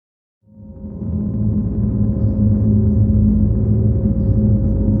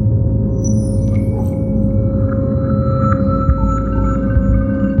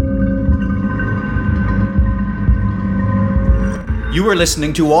You are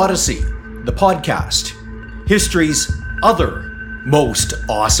listening to Odyssey, the podcast, history's other most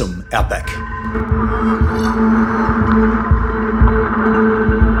awesome epic.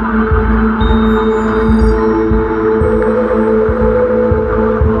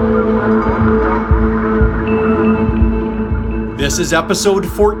 This is episode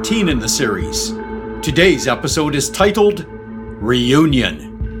 14 in the series. Today's episode is titled Reunion.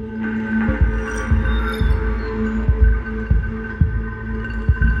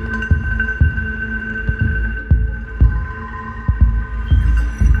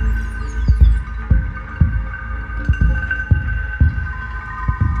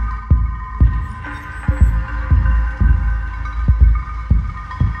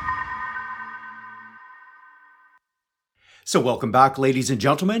 So welcome back, ladies and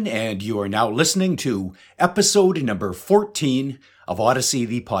gentlemen, and you are now listening to episode number 14 of Odyssey,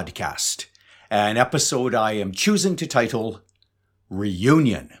 the podcast, an episode I am choosing to title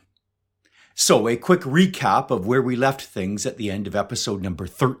Reunion. So a quick recap of where we left things at the end of episode number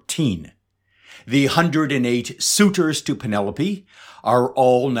 13. The 108 suitors to Penelope are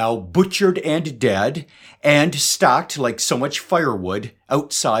all now butchered and dead and stacked like so much firewood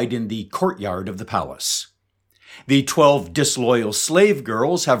outside in the courtyard of the palace. The 12 disloyal slave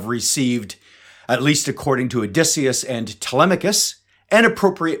girls have received, at least according to Odysseus and Telemachus, an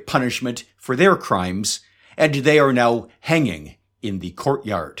appropriate punishment for their crimes, and they are now hanging in the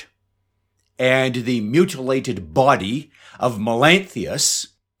courtyard. And the mutilated body of Melanthius,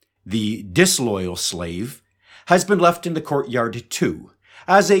 the disloyal slave, has been left in the courtyard too,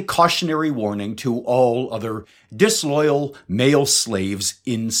 as a cautionary warning to all other disloyal male slaves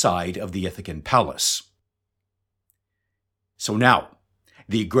inside of the Ithacan palace. So now,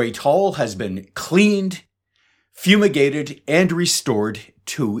 the Great Hall has been cleaned, fumigated, and restored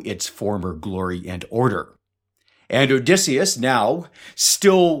to its former glory and order. And Odysseus now,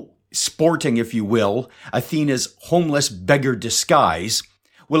 still sporting, if you will, Athena's homeless beggar disguise,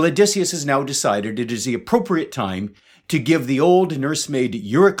 well, Odysseus has now decided it is the appropriate time to give the old nursemaid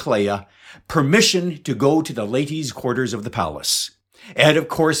Eurycleia permission to go to the ladies' quarters of the palace. And of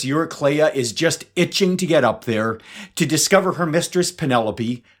course, Eurycleia is just itching to get up there to discover her mistress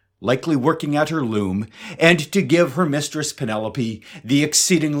Penelope, likely working at her loom, and to give her mistress Penelope the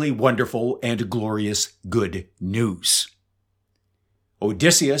exceedingly wonderful and glorious good news.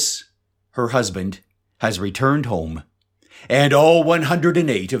 Odysseus, her husband, has returned home, and all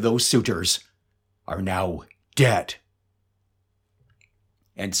 108 of those suitors are now dead.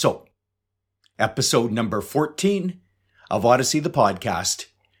 And so, episode number 14 of Odyssey the podcast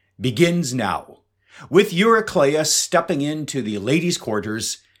begins now, with Eurycleia stepping into the ladies'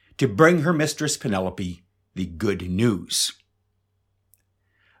 quarters to bring her mistress Penelope the good news.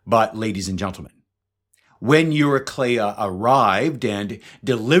 But, ladies and gentlemen, when Eurycleia arrived and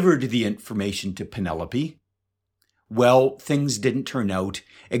delivered the information to Penelope, well, things didn't turn out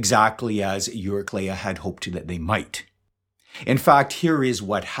exactly as Eurycleia had hoped that they might. In fact, here is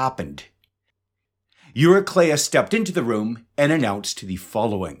what happened. Eurycleia stepped into the room and announced the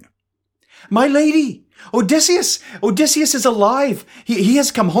following. "My lady, Odysseus is alive. He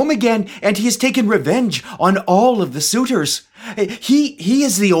has come home again, and he has taken revenge on all of the suitors. He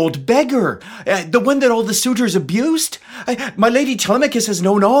is the old beggar, the one that all the suitors abused. My lady Telemachus has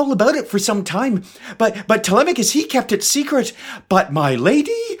known all about it for some time, but Telemachus, he kept it secret. But my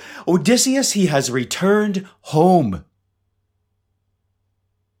lady, Odysseus, he has returned home."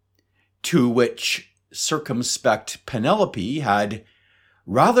 To which circumspect Penelope had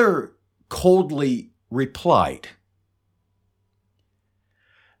rather coldly replied,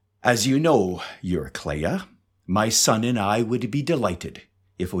 "As you know, Eurycleia, my son and I would be delighted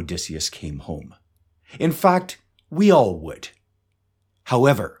if Odysseus came home. In fact, we all would.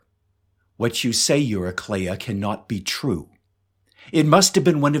 However, what you say, Eurycleia, cannot be true. It must have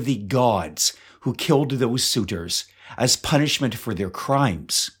been one of the gods who killed those suitors as punishment for their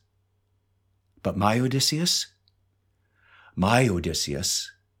crimes. But my Odysseus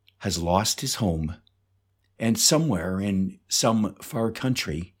has lost his home, and somewhere in some far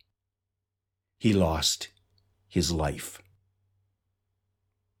country, he lost his life."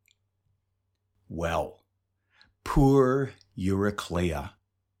 Well, poor Eurycleia,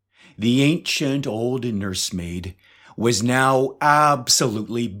 the ancient old nursemaid, was now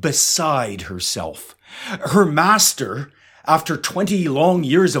absolutely beside herself. Her master, after 20 long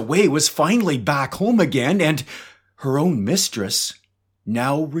years away, was finally back home again, and her own mistress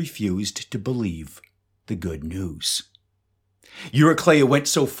now refused to believe the good news. Eurycleia went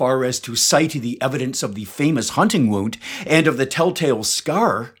so far as to cite the evidence of the famous hunting wound and of the telltale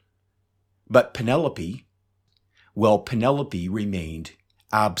scar. But Penelope, Well, Penelope remained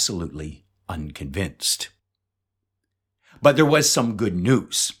absolutely unconvinced. But there was some good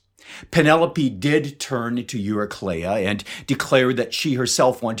news. Penelope did turn to Eurycleia and declared that she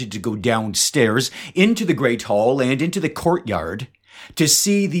herself wanted to go downstairs into the great hall and into the courtyard to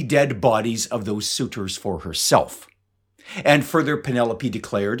see the dead bodies of those suitors for herself. And further, Penelope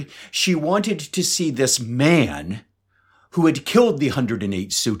declared she wanted to see this man who had killed the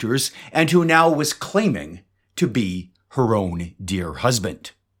 108 suitors and who now was claiming to be her own dear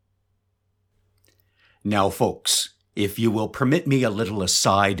husband. Now, folks, if you will permit me a little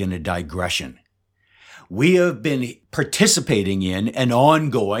aside and a digression, we have been participating in an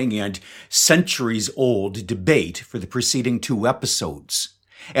ongoing and centuries-old debate for the preceding 2 episodes,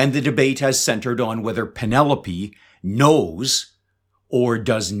 and the debate has centered on whether Penelope knows or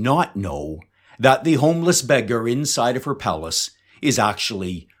does not know that the homeless beggar inside of her palace is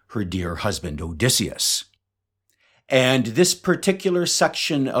actually her dear husband Odysseus. And this particular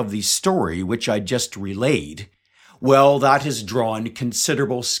section of the story, which I just relayed, well, that has drawn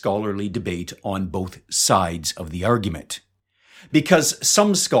considerable scholarly debate on both sides of the argument. Because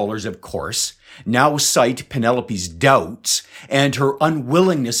some scholars, of course, now cite Penelope's doubts and her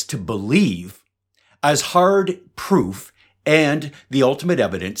unwillingness to believe as hard proof and the ultimate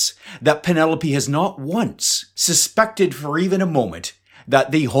evidence that Penelope has not once suspected for even a moment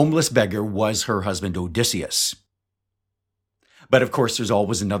that the homeless beggar was her husband Odysseus. But of course, there's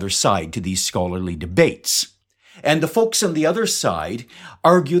always another side to these scholarly debates. And the folks on the other side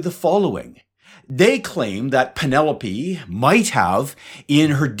argue the following. They claim that Penelope might have,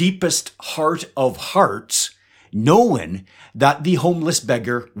 in her deepest heart of hearts, known that the homeless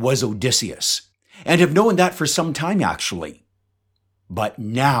beggar was Odysseus, and have known that for some time, actually. But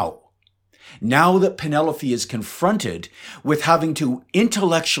now that Penelope is confronted with having to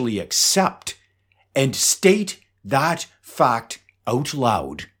intellectually accept and state that fact out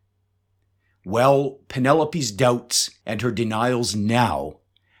loud, well, Penelope's doubts and her denials now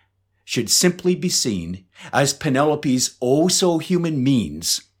should simply be seen as Penelope's oh-so-human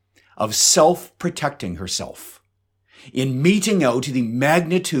means of self-protecting herself, in meting out the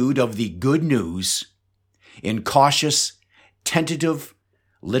magnitude of the good news in cautious, tentative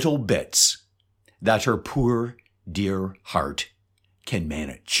little bits that her poor, dear heart can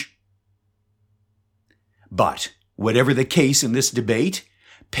manage. But whatever the case in this debate,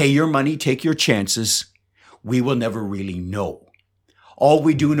 pay your money, take your chances, we will never really know. All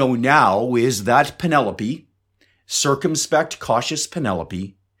we do know now is that Penelope, circumspect, cautious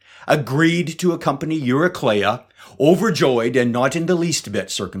Penelope, agreed to accompany Eurycleia, overjoyed and not in the least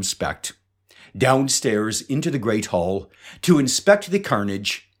bit circumspect, downstairs into the great hall to inspect the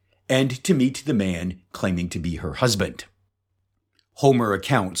carnage and to meet the man claiming to be her husband. Homer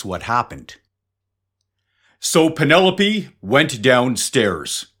recounts what happened. So Penelope went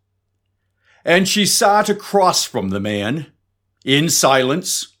downstairs, and she sat across from the man, in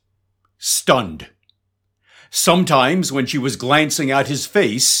silence, stunned. Sometimes when she was glancing at his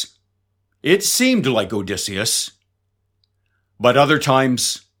face, it seemed like Odysseus. But other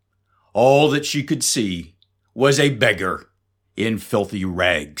times, all that she could see was a beggar in filthy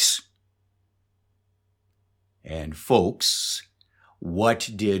rags. And folks, what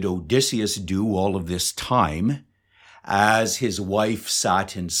did Odysseus do all of this time as his wife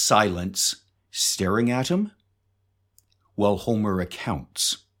sat in silence staring at him? Well, Homer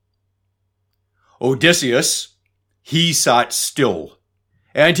recounts. Odysseus, he sat still,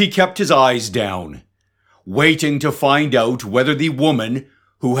 and he kept his eyes down, waiting to find out whether the woman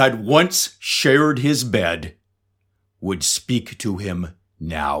who had once shared his bed would speak to him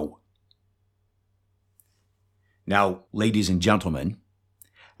now. Now, ladies and gentlemen,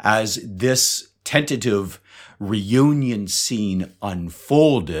 as this tentative reunion scene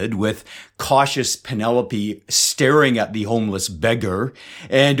unfolded with cautious Penelope staring at the homeless beggar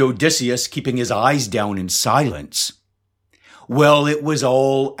and Odysseus keeping his eyes down in silence, well, it was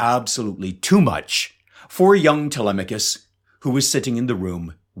all absolutely too much for young Telemachus, who was sitting in the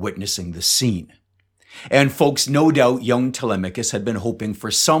room witnessing the scene. And folks, no doubt young Telemachus had been hoping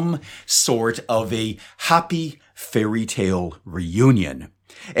for some sort of a happy fairy tale reunion.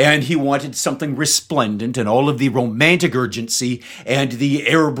 And he wanted something resplendent and all of the romantic urgency and the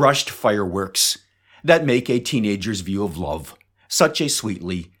airbrushed fireworks that make a teenager's view of love such a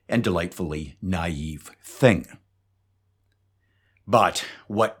sweetly and delightfully naive thing. But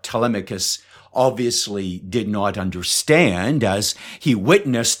what Telemachus obviously did not understand as he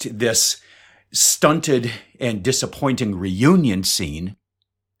witnessed this stunted and disappointing reunion scene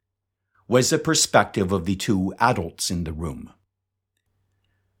was the perspective of the two adults in the room.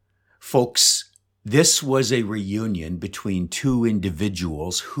 Folks, This was a reunion between two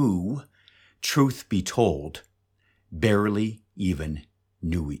individuals who, truth be told, barely even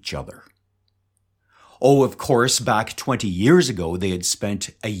knew each other. Oh, of course, back 20 years ago, they had spent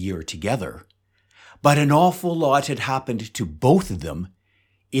a year together. But an awful lot had happened to both of them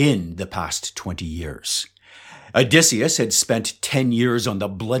in the past 20 years. Odysseus had spent 10 years on the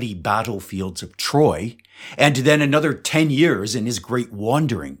bloody battlefields of Troy, and then another 10 years in his great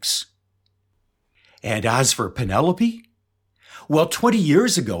wanderings. And as for Penelope, well, 20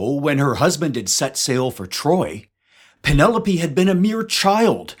 years ago, when her husband had set sail for Troy, Penelope had been a mere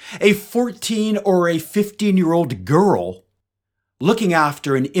child, a 14 or a 15-year-old girl, looking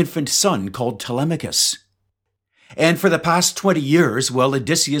after an infant son called Telemachus. And for the past 20 years, while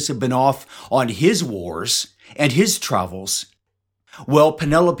Odysseus had been off on his wars and his travels, well,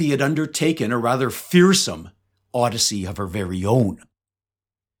 Penelope had undertaken a rather fearsome odyssey of her very own.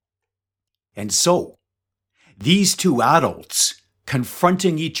 And so, these two adults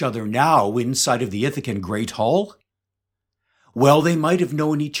confronting each other now inside of the Ithacan Great Hall, well, they might have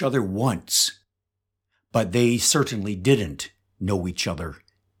known each other once, but they certainly didn't know each other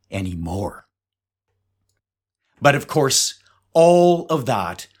anymore. But of course, all of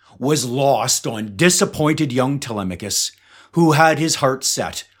that was lost on disappointed young Telemachus, who had his heart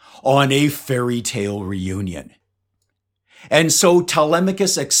set on a fairy tale reunion. And so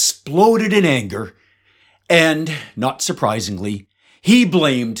Telemachus exploded in anger, and, not surprisingly, he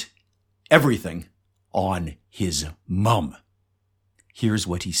blamed everything on his mum. Here's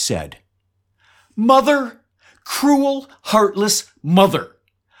what he said. "Mother, cruel, heartless mother,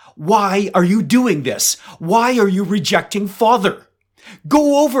 why are you doing this? Why are you rejecting father?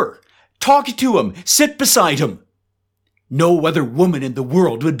 Go over, talk to him, sit beside him. No other woman in the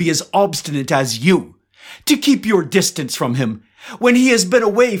world would be as obstinate as you to keep your distance from him when he has been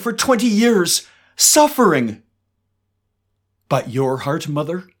away for 20 years, suffering. But your heart,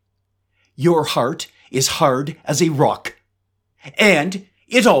 mother, your heart is hard as a rock, and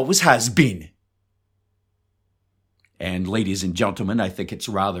it always has been." And ladies and gentlemen, I think it's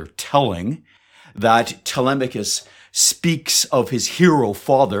rather telling that Telemachus speaks of his hero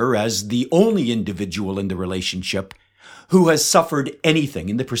father as the only individual in the relationship who has suffered anything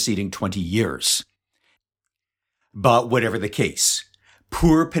in the preceding 20 years. But whatever the case,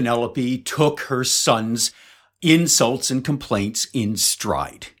 poor Penelope took her son's insults and complaints in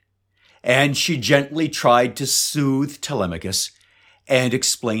stride, and she gently tried to soothe Telemachus and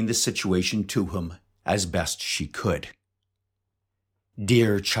explain the situation to him as best she could.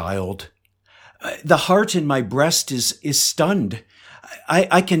 "Dear child, the heart in my breast is stunned.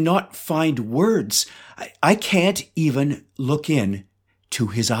 I cannot find words. I can't even look in to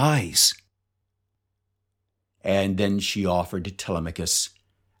his eyes." And then she offered Telemachus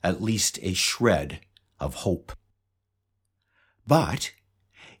at least a shred of hope. "But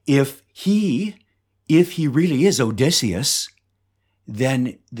if he really is Odysseus,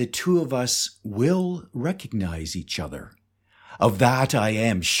 then the two of us will recognize each other. Of that I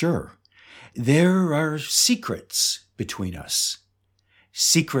am sure. There are secrets between us,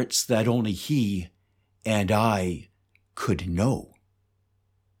 secrets that only he and I could know."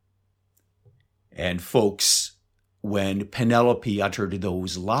 And folks, when Penelope uttered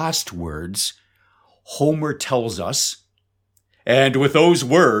those last words, Homer tells us, "And with those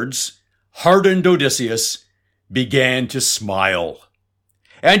words, hardened Odysseus began to smile.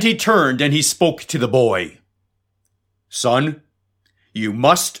 And he turned and he spoke to the boy. 'Son, you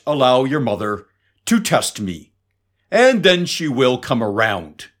must allow your mother to test me, and then she will come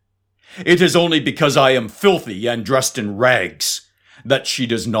around. It is only because I am filthy and dressed in rags that she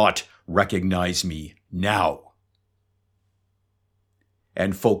does not recognize me now.'"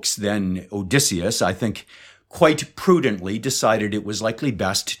 And folks, then Odysseus, I think, quite prudently decided it was likely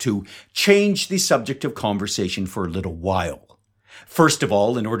best to change the subject of conversation for a little while. First of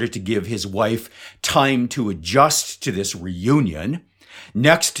all, in order to give his wife time to adjust to this reunion.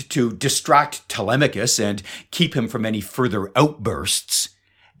 Next, to distract Telemachus and keep him from any further outbursts.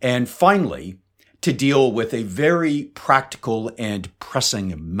 And finally, to deal with a very practical and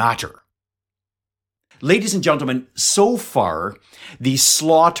pressing matter. Ladies and gentlemen, so far, the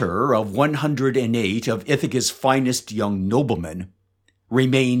slaughter of 108 of Ithaca's finest young noblemen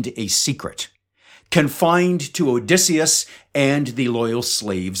remained a secret, confined to Odysseus and the loyal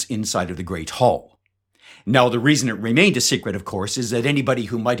slaves inside of the Great Hall. Now, the reason it remained a secret, of course, is that anybody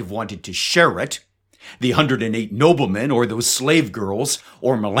who might have wanted to share it, the 108 noblemen or those slave girls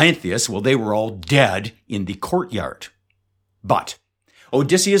or Melanthius, well, they were all dead in the courtyard. But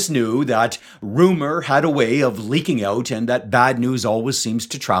Odysseus knew that rumor had a way of leaking out and that bad news always seems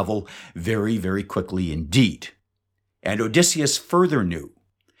to travel very, very quickly indeed. And Odysseus further knew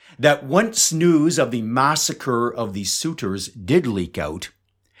that once news of the massacre of the suitors did leak out,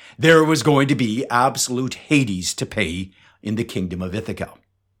 there was going to be absolute Hades to pay in the kingdom of Ithaca.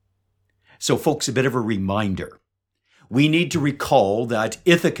 So folks, a bit of a reminder. We need to recall that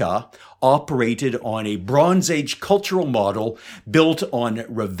Ithaca operated on a Bronze Age cultural model built on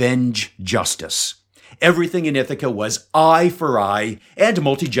revenge justice. Everything in Ithaca was eye for eye and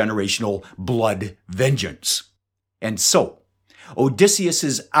multi-generational blood vengeance. And so,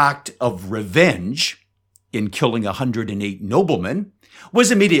 Odysseus's act of revenge in killing 108 noblemen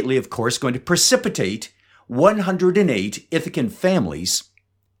was immediately, of course, going to precipitate 108 Ithacan families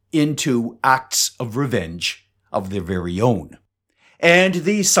into acts of revenge of their very own. And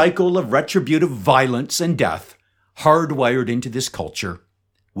the cycle of retributive violence and death, hardwired into this culture,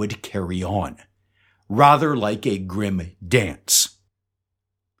 would carry on, rather like a grim dance.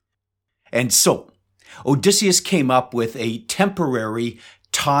 And so, Odysseus came up with a temporary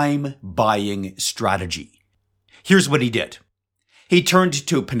time-buying strategy. Here's what he did. He turned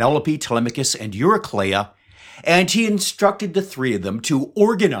to Penelope, Telemachus, and Eurycleia, and he instructed the three of them to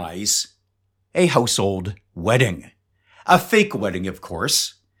organize a household wedding. A fake wedding, of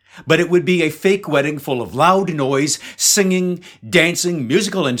course, but it would be a fake wedding full of loud noise, singing, dancing,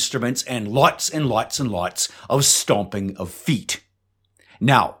 musical instruments, and lots of stomping of feet.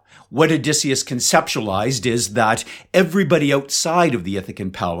 Now, what Odysseus conceptualized is that everybody outside of the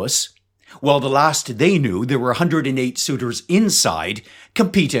Ithacan palace, well, the last they knew, there were 108 suitors inside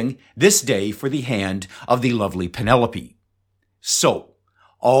competing this day for the hand of the lovely Penelope. So,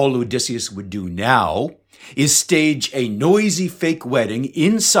 all Odysseus would do now is stage a noisy fake wedding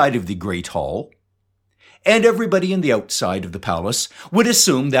inside of the great hall, and everybody in the outside of the palace would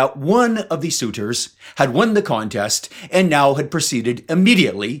assume that one of the suitors had won the contest and now had proceeded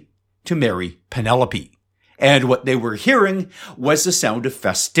immediately to marry Penelope. And what they were hearing was the sound of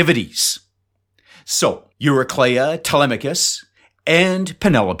festivities. So, Eurycleia, Telemachus, and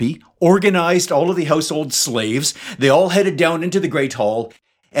Penelope organized all of the household slaves. They all headed down into the great hall,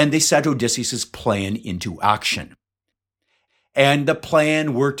 and they set Odysseus' plan into action. And the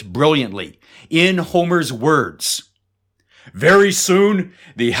plan worked brilliantly. In Homer's words, "Very soon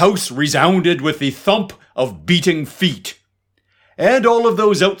the house resounded with the thump of beating feet. And all of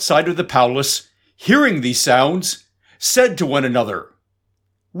those outside of the palace, hearing these sounds, said to one another,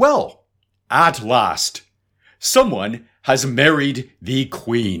 'Well, at last, someone has married the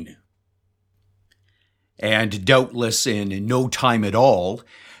queen.'" And doubtless in no time at all,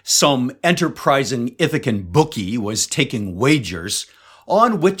 some enterprising Ithacan bookie was taking wagers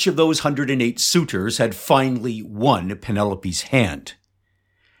on which of those 108 suitors had finally won Penelope's hand.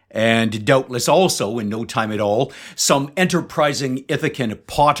 And doubtless also, in no time at all, some enterprising Ithacan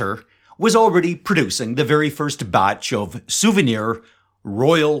potter was already producing the very first batch of souvenir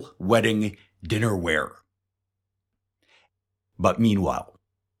royal wedding dinnerware. But meanwhile,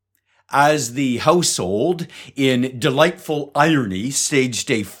 as the household, in delightful irony,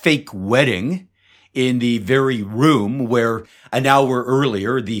 staged a fake wedding in the very room where an hour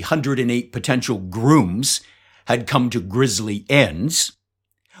earlier the 108 potential grooms had come to grisly ends,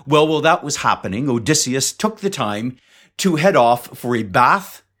 well, while that was happening, Odysseus took the time to head off for a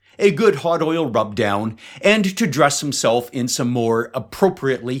bath, a good hot oil rub down, and to dress himself in some more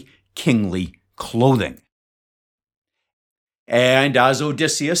appropriately kingly clothing. And as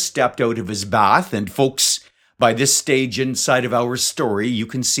Odysseus stepped out of his bath, and folks, by this stage inside of our story, you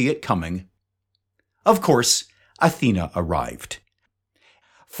can see it coming, of course, Athena arrived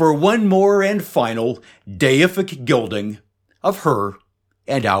for one more and final deific gilding of her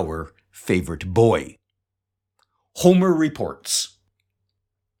and our favorite boy. Homer reports,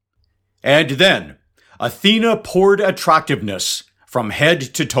 "And then Athena poured attractiveness from head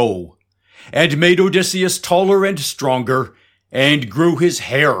to toe, and made Odysseus taller and stronger, and grew his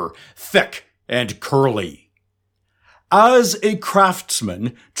hair thick and curly. As a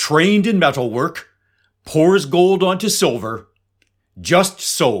craftsman trained in metalwork pours gold onto silver, just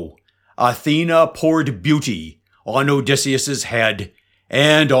so Athena poured beauty on Odysseus' head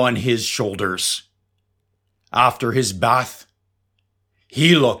and on his shoulders. After his bath,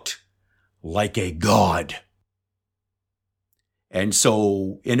 he looked like a god." And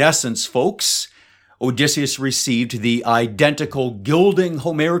so, in essence, folks, Odysseus received the identical gilding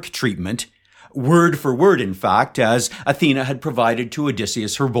Homeric treatment, word for word, in fact, as Athena had provided to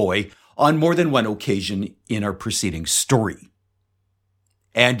Odysseus, her boy, on more than one occasion in our preceding story.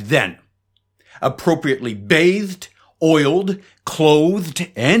 And then, appropriately bathed, oiled, clothed,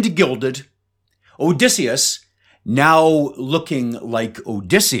 and gilded, Odysseus, now looking like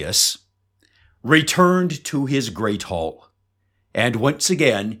Odysseus, returned to his great hall. And once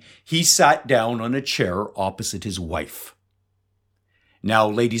again, he sat down on a chair opposite his wife. Now,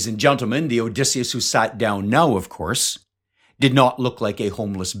 ladies and gentlemen, the Odysseus who sat down now, of course, did not look like a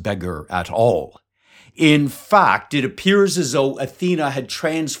homeless beggar at all. In fact, it appears as though Athena had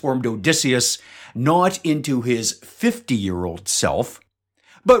transformed Odysseus not into his 50-year-old self,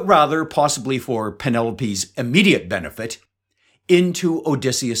 but rather, possibly for Penelope's immediate benefit, into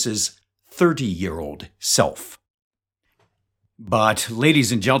Odysseus's 30-year-old self. But,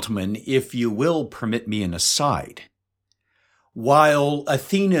 ladies and gentlemen, if you will permit me an aside, while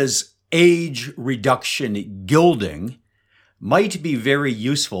Athena's age reduction gilding might be very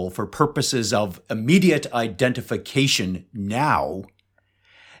useful for purposes of immediate identification now,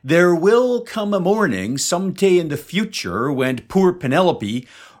 there will come a morning someday in the future when poor Penelope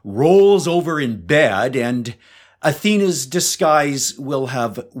rolls over in bed and Athena's disguise will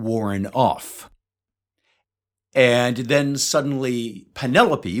have worn off. And then suddenly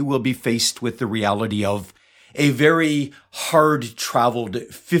Penelope will be faced with the reality of a very hard-traveled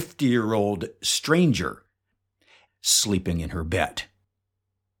 50-year-old stranger sleeping in her bed.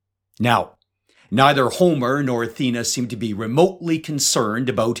 Now, neither Homer nor Athena seem to be remotely concerned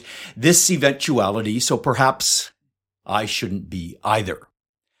about this eventuality, so perhaps I shouldn't be either.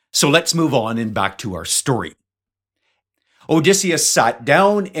 So let's move on and back to our story. Odysseus sat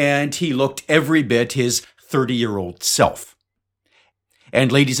down and he looked every bit his 30-year-old self. And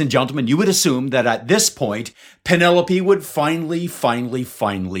ladies and gentlemen, you would assume that at this point, Penelope would finally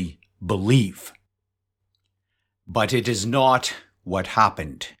believe. But it is not what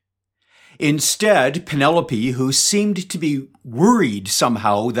happened. Instead, Penelope, who seemed to be worried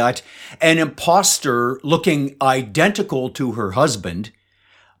somehow that an impostor looking identical to her husband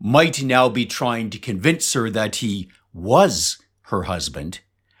might now be trying to convince her that he was her husband,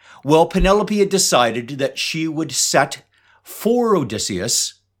 well, Penelope had decided that she would set for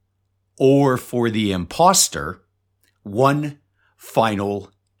Odysseus, or for the impostor, one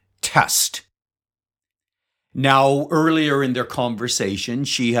final test. Now, earlier in their conversation,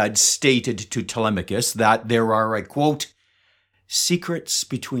 she had stated to Telemachus that there are, I quote, secrets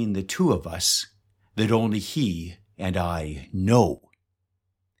between the two of us that only he and I know.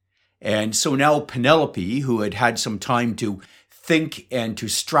 And so now Penelope, who had had some time to think and to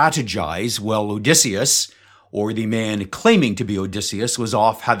strategize while Odysseus, or the man claiming to be Odysseus, was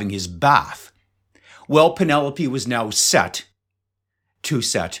off having his bath, well, Penelope was now set to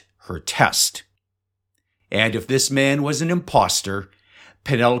set her test. And if this man was an impostor,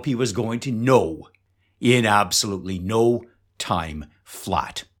 Penelope was going to know in absolutely no time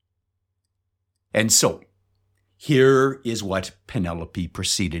flat. And so, here is what Penelope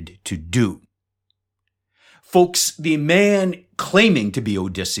proceeded to do. Folks, the man claiming to be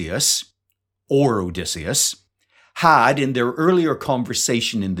Odysseus, or Odysseus, had in their earlier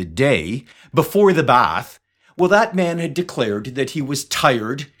conversation in the day, before the bath, well, that man had declared that he was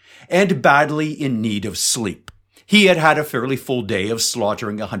tired and badly in need of sleep. He had had a fairly full day of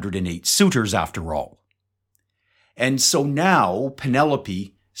slaughtering 108 suitors after all. And so now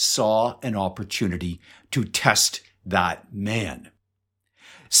Penelope saw an opportunity to test that man.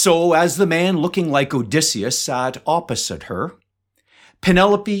 So as the man looking like Odysseus sat opposite her,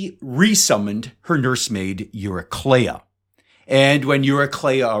 Penelope resummoned her nursemaid Eurycleia. And when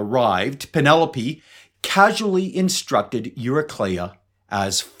Eurycleia arrived, Penelope casually instructed Eurycleia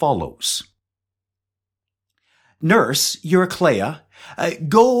as follows. Nurse, Eurycleia,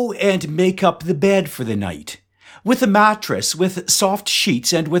 go and make up the bed for the night, with a mattress, with soft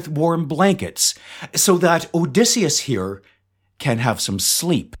sheets, and with warm blankets, so that Odysseus here can have some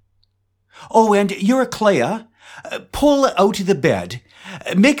sleep. Oh, and Eurycleia, pull out the bed.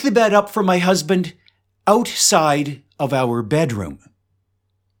 Make the bed up for my husband outside of our bedroom.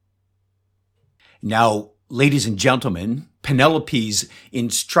 Now, ladies and gentlemen, Penelope's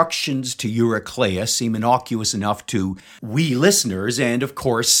instructions to Eurycleia seem innocuous enough to we listeners, and of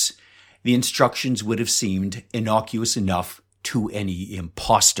course, the instructions would have seemed innocuous enough to any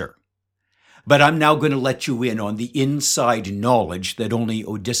impostor. But I'm now going to let you in on the inside knowledge that only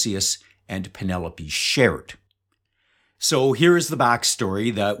Odysseus and Penelope shared. So here is the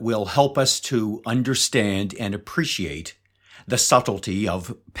backstory that will help us to understand and appreciate the subtlety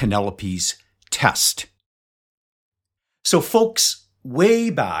of Penelope's test. So folks,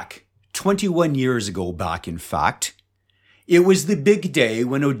 way back, 21 years ago back in fact, it was the big day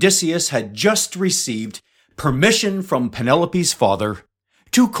when Odysseus had just received permission from Penelope's father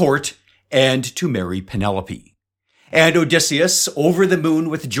to court and to marry Penelope. And Odysseus, over the moon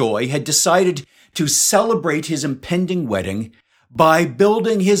with joy, had decided to celebrate his impending wedding by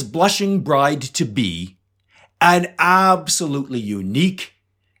building his blushing bride-to-be an absolutely unique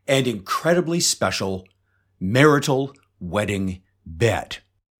and incredibly special marital wedding bed.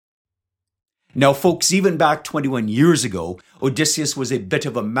 Now, folks, even back 21 years ago, Odysseus was a bit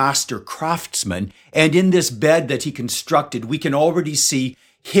of a master craftsman, and in this bed that he constructed, we can already see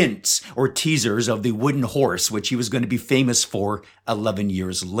hints or teasers of the wooden horse, which he was going to be famous for 11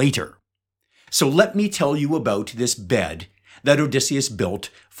 years later. So let me tell you about this bed that Odysseus built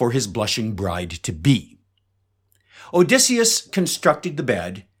for his blushing bride-to-be. Odysseus constructed the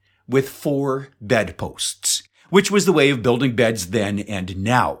bed with 4 bedposts, which was the way of building beds then and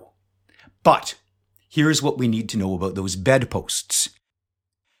now. But here's what we need to know about those bedposts.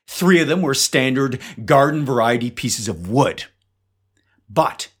 3 of them were standard garden variety pieces of wood.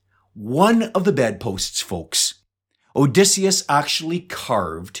 But one of the bedposts, folks, Odysseus actually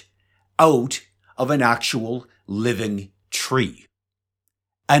carved out of an actual living tree.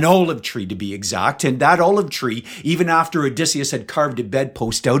 An olive tree, to be exact, and that olive tree, even after Odysseus had carved a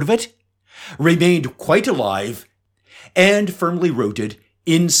bedpost out of it, remained quite alive and firmly rooted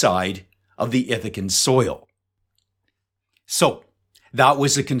inside of the Ithacan soil. So, that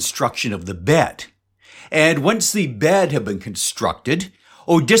was the construction of the bed. And once the bed had been constructed,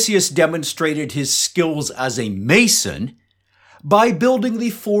 Odysseus demonstrated his skills as a mason by building the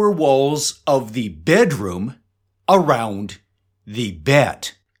 4 walls of the bedroom around the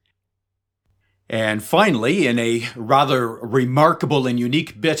bed. And finally, in a rather remarkable and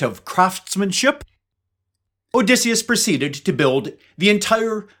unique bit of craftsmanship, Odysseus proceeded to build the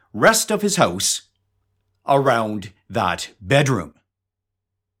entire rest of his house around that bedroom.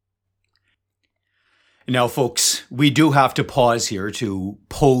 Now, folks, we do have to pause here to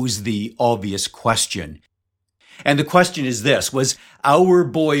pose the obvious question. And the question is this: was our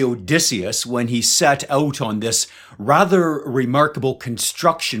boy Odysseus, when he set out on this rather remarkable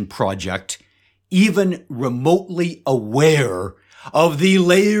construction project, even remotely aware of the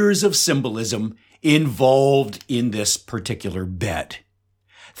layers of symbolism involved in this particular bed?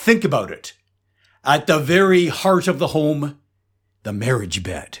 Think about it. At the very heart of the home, the marriage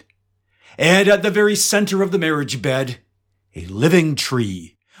bed. And at the very center of the marriage bed, a living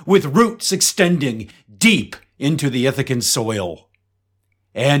tree with roots extending deep into the Ithacan soil.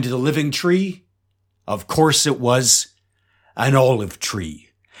 And the living tree, of course it was an olive tree,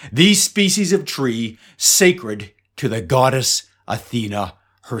 the species of tree sacred to the goddess Athena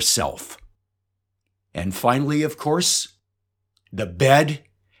herself. And finally, of course, the bed,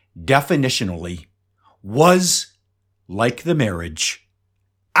 definitionally, was, like the marriage,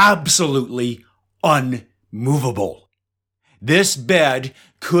 absolutely unmovable. This bed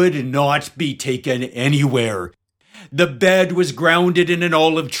could not be taken anywhere. The bed was grounded in an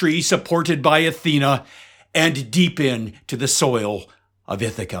olive tree supported by Athena and deep into the soil of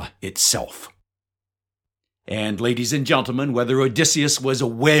Ithaca itself. And ladies and gentlemen, whether Odysseus was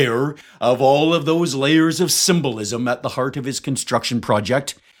aware of all of those layers of symbolism at the heart of his construction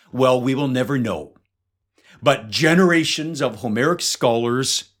project, well, we will never know. But generations of Homeric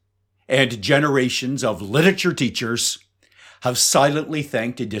scholars and generations of literature teachers have silently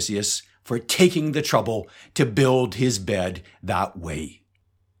thanked Odysseus for taking the trouble to build his bed that way.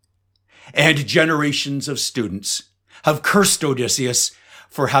 And generations of students have cursed Odysseus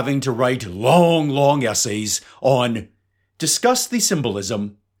for having to write long essays on discuss the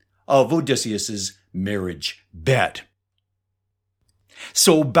symbolism of Odysseus's marriage bed.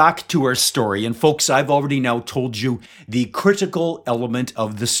 So back to our story, and folks, I've already now told you the critical element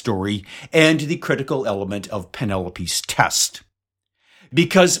of the story and the critical element of Penelope's test.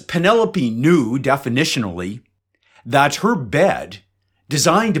 Because Penelope knew definitionally that her bed,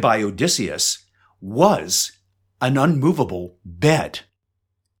 designed by Odysseus, was an unmovable bed.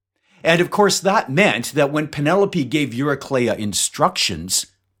 And of course that meant that when Penelope gave Eurycleia instructions,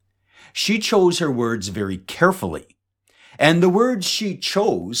 she chose her words very carefully. And the words she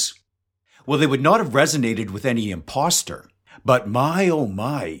chose, well, they would not have resonated with any imposter. But my, oh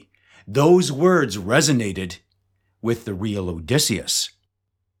my, those words resonated with the real Odysseus.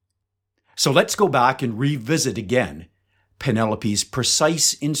 So let's go back and revisit again Penelope's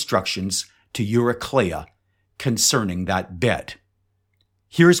precise instructions to Eurycleia concerning that bed.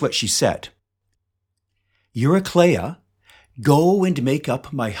 Here's what she said. Eurycleia, go and make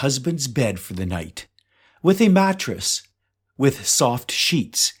up my husband's bed for the night, with a mattress, with soft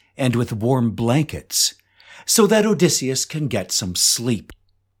sheets, and with warm blankets, so that Odysseus can get some sleep.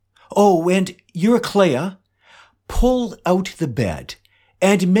 Oh, and Eurycleia, pull out the bed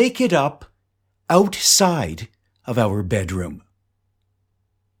and make it up outside of our bedroom.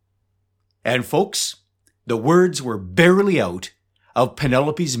 And folks, the words were barely out of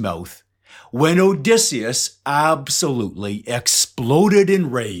Penelope's mouth when Odysseus absolutely exploded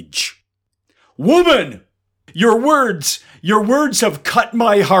in rage. "Woman, your words have cut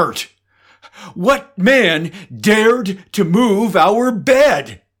my heart. What man dared to move our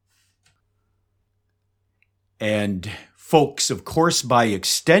bed?" And folks, of course, by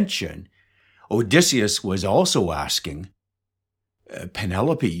extension, Odysseus was also asking,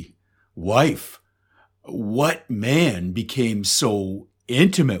 "Penelope, wife, what man became so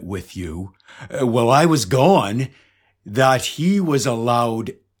intimate with you while I was gone that he was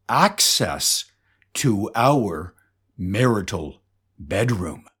allowed access to our marital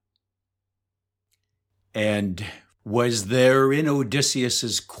bedroom?" And was there in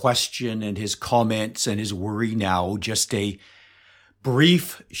Odysseus's question and his comments and his worry now just a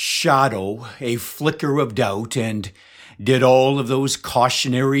brief shadow, a flicker of doubt, and did all of those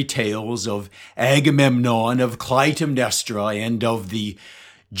cautionary tales of Agamemnon, of Clytemnestra, and of the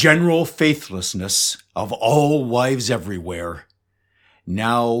general faithlessness of all wives everywhere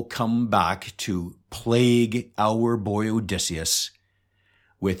now come back to plague our boy Odysseus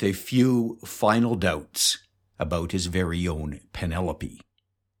with a few final doubts about his very own Penelope?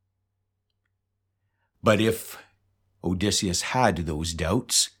 But if Odysseus had those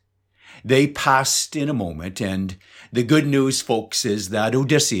doubts, they passed in a moment, and the good news, folks, is that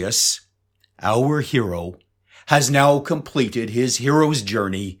Odysseus, our hero, has now completed his hero's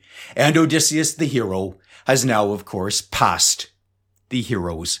journey, and Odysseus the hero has now, of course, passed the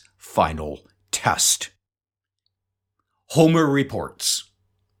hero's final test. Homer reports,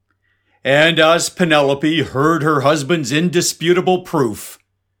 "And as Penelope heard her husband's indisputable proof,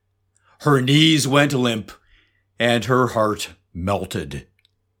 her knees went limp and her heart melted.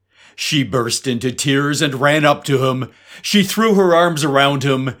 She burst into tears and ran up to him. She threw her arms around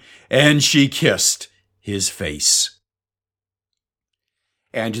him and she kissed his face."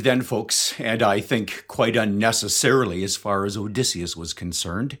 And then, folks, and I think quite unnecessarily as far as Odysseus was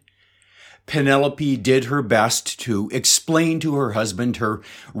concerned, Penelope did her best to explain to her husband her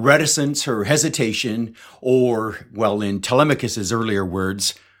reticence, her hesitation, or, well, in Telemachus's earlier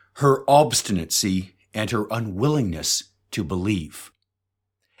words, her obstinacy and her unwillingness to believe.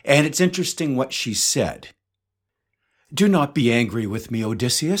 And it's interesting what she said. "Do not be angry with me,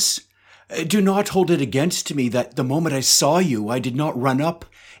 Odysseus. Do not hold it against me that the moment I saw you, I did not run up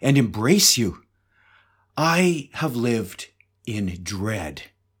and embrace you. I have lived in dread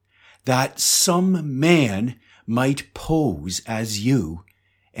that some man might pose as you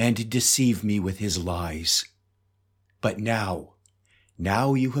and deceive me with his lies. But now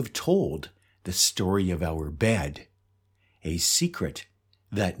you have told the story of our bed, a secret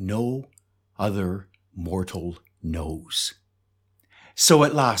that no other mortal knows. So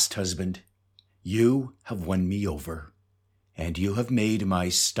at last, husband, you have won me over, and you have made my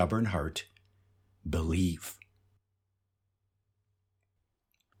stubborn heart believe."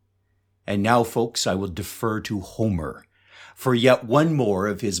 And now, folks, I will defer to Homer for yet one more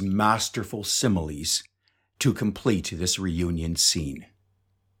of his masterful similes to complete this reunion scene.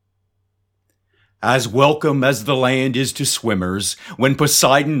 "As welcome as the land is to swimmers when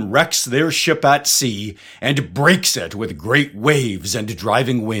Poseidon wrecks their ship at sea and breaks it with great waves and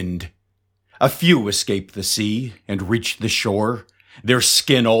driving wind. A few escape the sea and reach the shore, their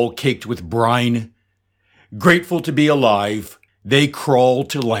skin all caked with brine. Grateful to be alive, they crawl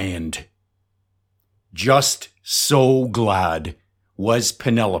to land. Just so glad was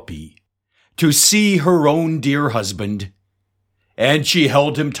Penelope to see her own dear husband, and she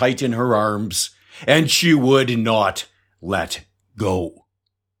held him tight in her arms, and she would not let go."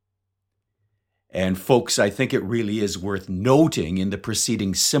 And folks, I think it really is worth noting in the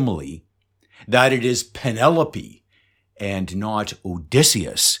preceding simile that it is Penelope and not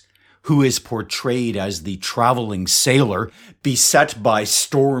Odysseus who is portrayed as the traveling sailor beset by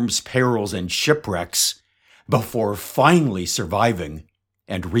storms, perils, and shipwrecks before finally surviving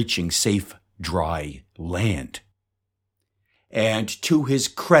and reaching safe, dry land. And to his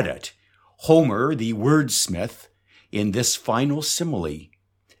credit, Homer, the wordsmith, in this final simile,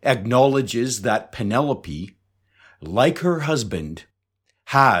 acknowledges that Penelope, like her husband,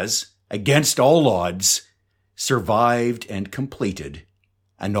 has, against all odds, survived and completed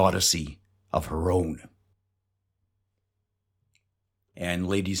an odyssey of her own. And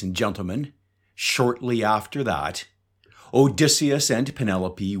ladies and gentlemen, shortly after that, Odysseus and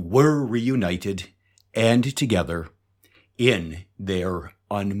Penelope were reunited and together in their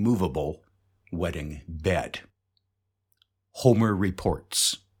unmovable wedding bed. Homer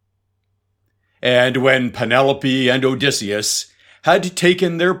reports, And when Penelope and Odysseus had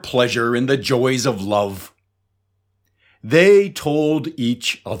taken their pleasure in the joys of love, they told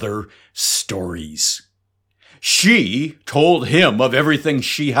each other stories. She told him of everything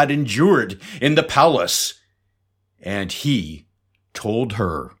she had endured in the palace, and he told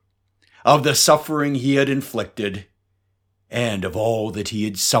her of the suffering he had inflicted and of all that he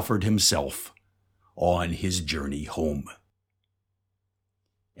had suffered himself on his journey home.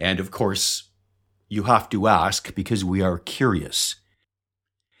 And of course, you have to ask because we are curious.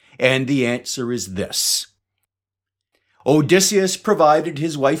 And the answer is this. Odysseus provided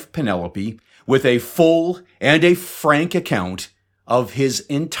his wife Penelope with a full and a frank account of his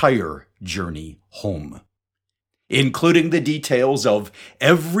entire journey home, including the details of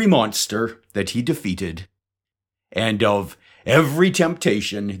every monster that he defeated and of every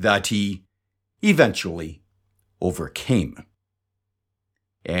temptation that he eventually overcame.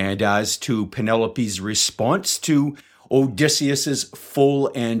 And as to Penelope's response to Odysseus's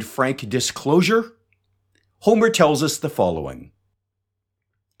full and frank disclosure, Homer tells us the following.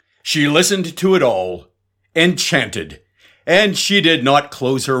 She listened to it all, enchanted, and she did not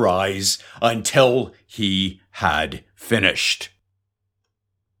close her eyes until he had finished.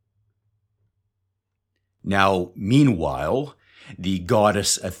 Now, meanwhile, the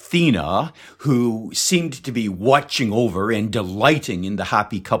goddess Athena, who seemed to be watching over and delighting in the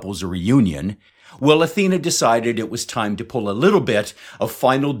happy couple's reunion, well, Athena decided it was time to pull a little bit of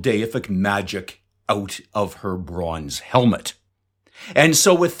final deific magic out of her bronze helmet. And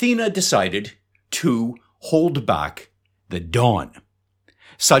so Athena decided to hold back the dawn,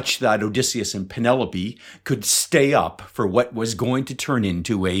 such that Odysseus and Penelope could stay up for what was going to turn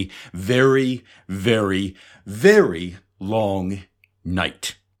into a very, very, very long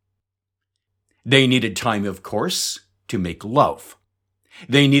night. They needed time, of course, to make love.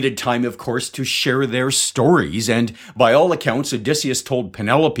 They needed time, of course, to share their stories, and by all accounts, Odysseus told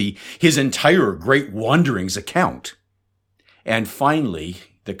Penelope his entire great wanderings account. And finally,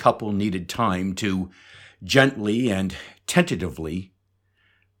 the couple needed time to gently and tentatively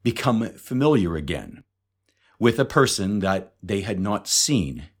become familiar again with a person that they had not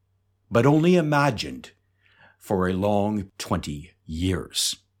seen, but only imagined for a long 20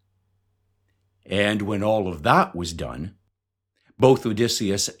 years. And when all of that was done, both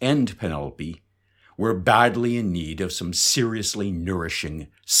Odysseus and Penelope were badly in need of some seriously nourishing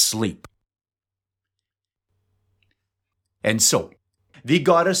sleep. And so, the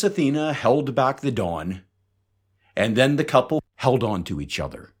goddess Athena held back the dawn, and then the couple held on to each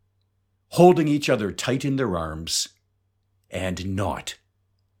other, holding each other tight in their arms and not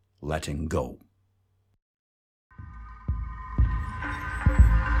letting go.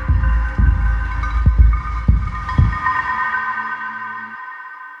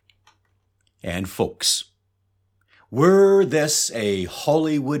 And folks, were this a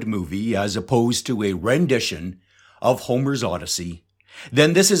Hollywood movie as opposed to a rendition of Homer's Odyssey,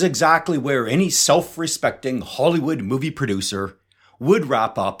 then this is exactly where any self-respecting Hollywood movie producer would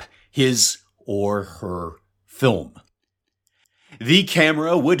wrap up his or her film. The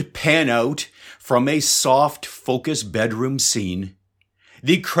camera would pan out from a soft focus bedroom scene.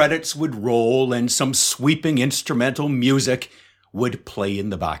 The credits would roll and some sweeping instrumental music would play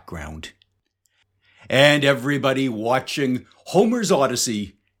in the background. And everybody watching Homer's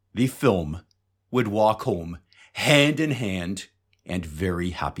Odyssey, the film, would walk home hand in hand and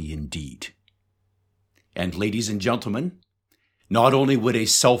very happy indeed. And ladies and gentlemen, not only would a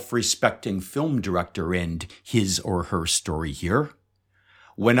self-respecting film director end his or her story here,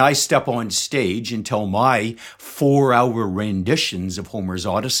 when I step on stage and tell my 4-hour renditions of Homer's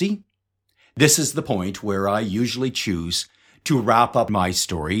Odyssey, this is the point where I usually choose to wrap up my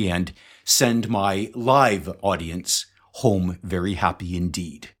story and send my live audience home very happy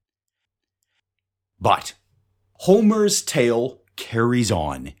indeed. But Homer's tale carries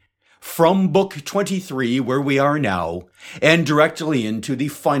on from book 23, where we are now, and directly into the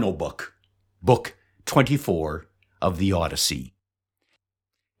final book, book 24 of the Odyssey.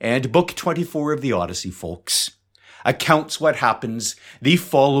 And book 24 of the Odyssey, folks, accounts what happens the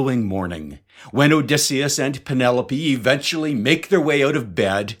following morning when Odysseus and Penelope eventually make their way out of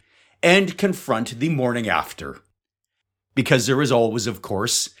bed and confront the morning after. Because there is always, of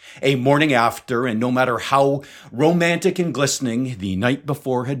course, a morning after, and no matter how romantic and glistening the night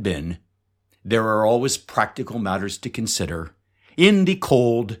before had been, there are always practical matters to consider in the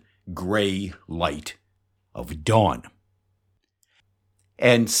cold, gray light of dawn.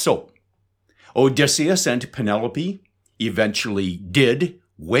 And so, Odysseus and Penelope eventually did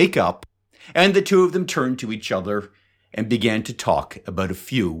wake up, and the two of them turned to each other and began to talk about a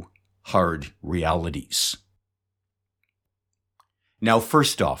few hard realities. Now,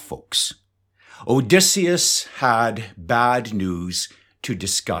 first off, folks, Odysseus had bad news to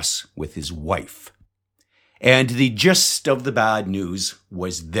discuss with his wife. And the gist of the bad news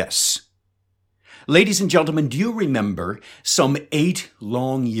was this. Ladies and gentlemen, do you remember some 8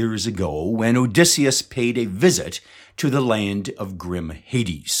 long years ago when Odysseus paid a visit to the land of grim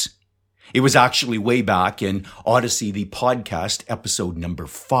Hades? It was actually way back in Odyssey, the podcast, episode number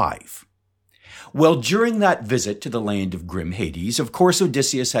 5. Well, during that visit to the land of grim Hades, of course,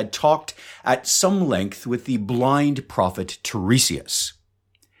 Odysseus had talked at some length with the blind prophet Tiresias.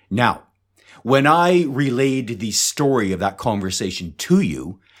 Now, when I relayed the story of that conversation to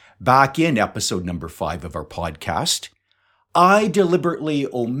you back in episode number 5 of our podcast, I deliberately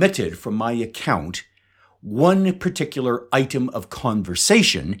omitted from my account one particular item of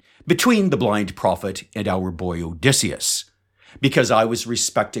conversation between the blind prophet and our boy Odysseus, because I was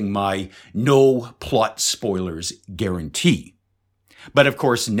respecting my no plot spoilers guarantee. But of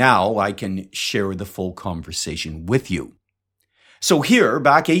course, now I can share the full conversation with you. So here,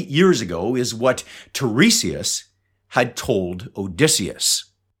 back 8 years ago, is what Tiresias had told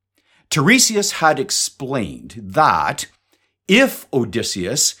Odysseus. Tiresias had explained that if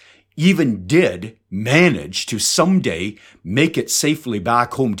Odysseus even did manage to someday make it safely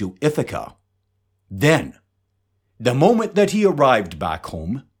back home to Ithaca, then, the moment that he arrived back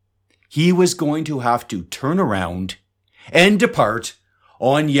home, he was going to have to turn around and depart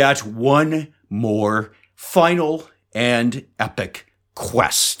on yet one more final and epic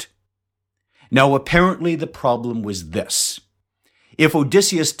quest. Now, apparently the problem was this. If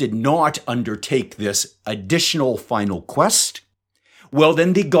Odysseus did not undertake this additional final quest, well,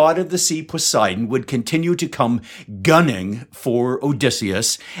 then the god of the sea, Poseidon, would continue to come gunning for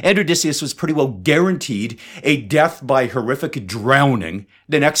Odysseus, and Odysseus was pretty well guaranteed a death by horrific drowning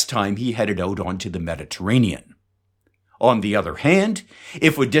the next time he headed out onto the Mediterranean. On the other hand,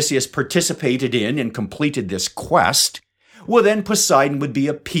 if Odysseus participated in and completed this quest, well, then Poseidon would be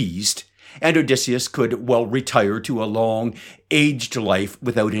appeased, and Odysseus could, well, retire to a long, aged life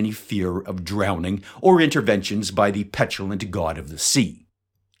without any fear of drowning or interventions by the petulant god of the sea.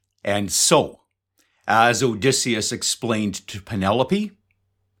 And so, as Odysseus explained to Penelope,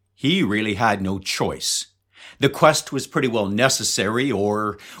 he really had no choice. The quest was pretty well necessary,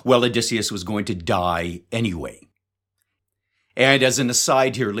 or, well, Odysseus was going to die anyway. And as an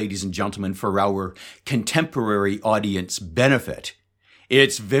aside here, ladies and gentlemen, for our contemporary audience benefit,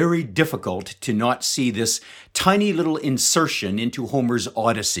 it's very difficult to not see this tiny little insertion into Homer's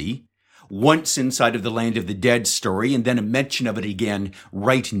Odyssey, once inside of the Land of the Dead story, and then a mention of it again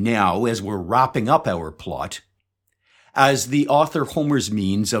right now as we're wrapping up our plot, as the author Homer's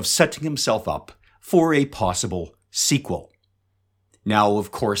means of setting himself up for a possible sequel. Now, of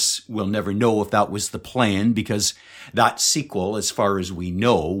course, we'll never know if that was the plan, because that sequel, as far as we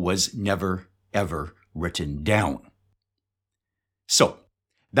know, was never, ever written down. So,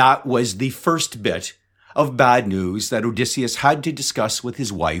 that was the first bit of bad news that Odysseus had to discuss with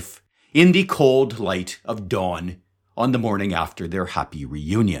his wife in the cold light of dawn on the morning after their happy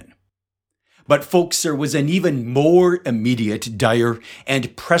reunion. But folks, there was an even more immediate, dire,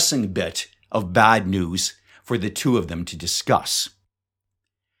 and pressing bit of bad news for the two of them to discuss.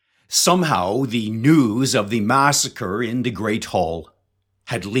 Somehow, the news of the massacre in the Great Hall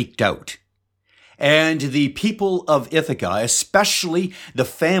had leaked out. And the people of Ithaca, especially the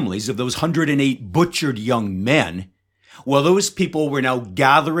families of those 108 butchered young men, well, those people were now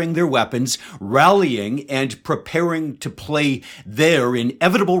gathering their weapons, rallying, and preparing to play their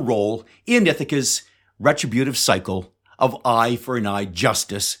inevitable role in Ithaca's retributive cycle of eye for an eye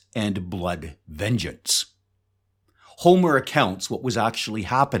justice and blood vengeance. Homer accounts what was actually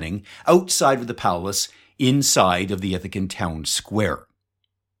happening outside of the palace, inside of the Ithacan town square.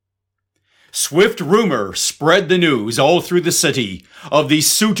 Swift rumor spread the news all through the city of the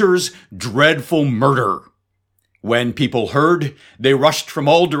suitor's dreadful murder. When people heard, they rushed from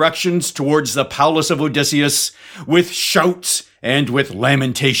all directions towards the palace of Odysseus with shouts and with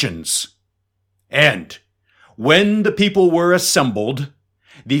lamentations. And when the people were assembled,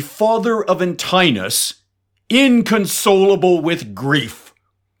 the father of Antinous, inconsolable with grief,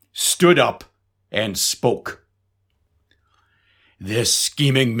 stood up and spoke. This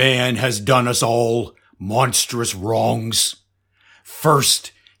scheming man has done us all monstrous wrongs.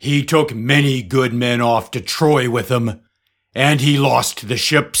 First, he took many good men off to Troy with him, and he lost the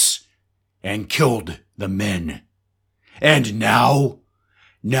ships and killed the men. And now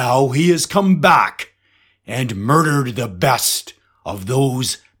he has come back and murdered the best of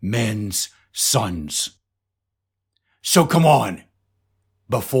those men's sons. So come on,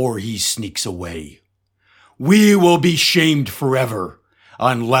 before he sneaks away. We will be shamed forever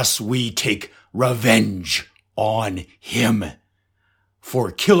unless we take revenge on him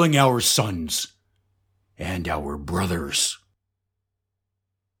for killing our sons and our brothers.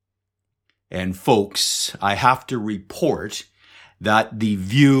 And folks, I have to report that the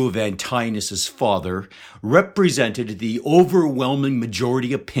view of Antinous' father represented the overwhelming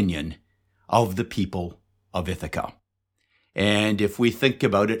majority opinion of the people of Ithaca. And if we think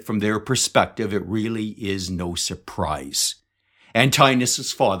about it from their perspective, it really is no surprise.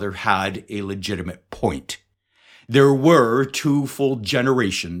 Antinous' father had a legitimate point. There were 2 full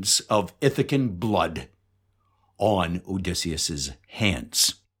generations of Ithacan blood on Odysseus'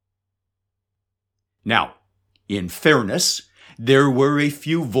 hands. Now, in fairness, there were a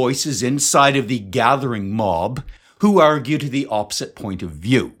few voices inside of the gathering mob who argued the opposite point of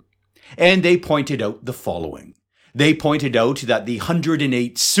view. And they pointed out the following. They pointed out that the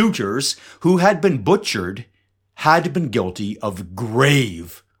 108 suitors who had been butchered had been guilty of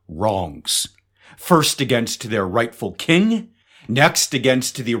grave wrongs. First against their rightful king, next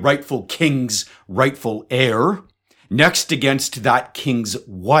against the rightful king's rightful heir, next against that king's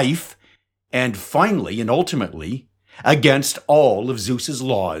wife, and finally and ultimately against all of Zeus's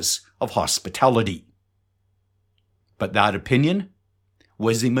laws of hospitality. But that opinion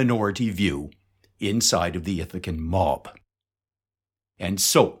was a minority view inside of the Ithacan mob. And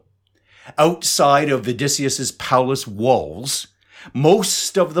so, outside of Odysseus' palace walls,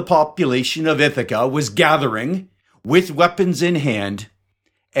 most of the population of Ithaca was gathering with weapons in hand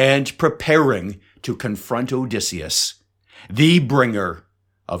and preparing to confront Odysseus, the bringer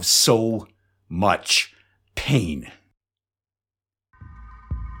of so much pain.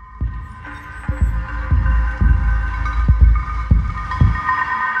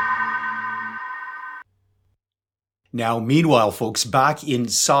 Now, meanwhile, folks, back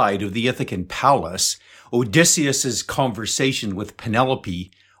inside of the Ithacan palace, Odysseus' conversation with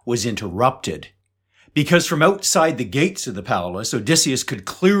Penelope was interrupted. Because from outside the gates of the palace, Odysseus could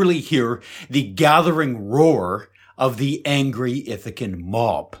clearly hear the gathering roar of the angry Ithacan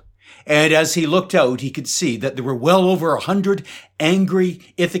mob. And as he looked out, he could see that there were well over 100 angry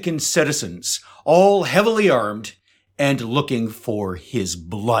Ithacan citizens, all heavily armed and looking for his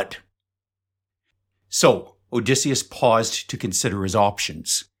blood. So, Odysseus paused to consider his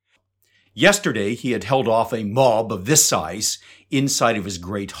options. Yesterday, he had held off a mob of this size inside of his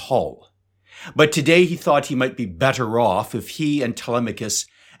great hall. But today he thought he might be better off if he and Telemachus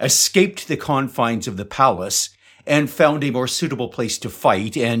escaped the confines of the palace and found a more suitable place to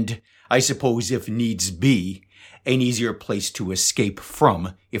fight and, I suppose if needs be, an easier place to escape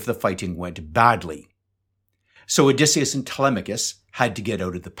from if the fighting went badly. So Odysseus and Telemachus had to get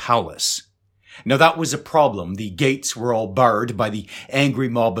out of the palace. Now that was a problem. The gates were all barred by the angry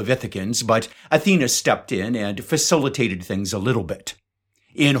mob of Ithacans, but Athena stepped in and facilitated things a little bit.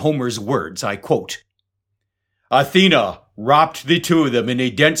 In Homer's words, I quote, "Athena wrapped the 2 of them in a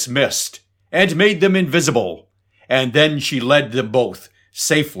dense mist and made them invisible, and then she led them both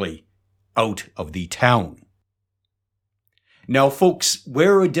safely out of the town." Now, folks,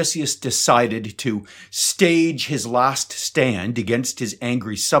 where Odysseus decided to stage his last stand against his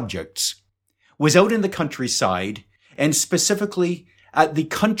angry subjects was out in the countryside, and specifically at the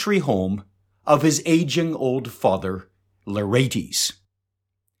country home of his aging old father, Laertes.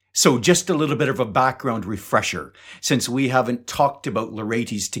 So just a little bit of a background refresher, since we haven't talked about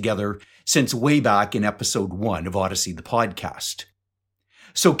Laertes together since way back in episode 1 of Odyssey the podcast.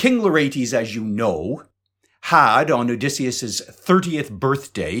 So King Laertes, as you know, had on Odysseus' 30th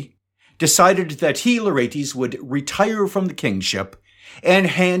birthday decided that he, Laertes, would retire from the kingship and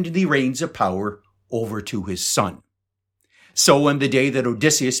hand the reins of power over to his son. So on the day that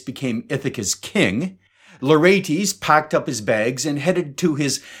Odysseus became Ithaca's king, Laertes packed up his bags and headed to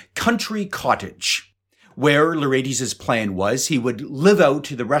his country cottage, where Laertes' plan was he would live out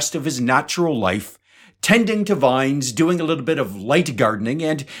the rest of his natural life, tending to vines, doing a little bit of light gardening,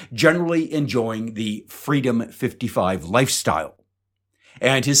 and generally enjoying the Freedom 55 lifestyle.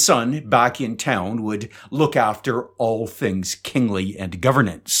 And his son, back in town, would look after all things kingly and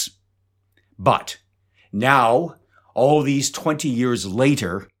governance. But now, all these 20 years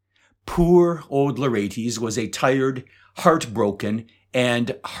later, poor old Laertes was a tired, heartbroken,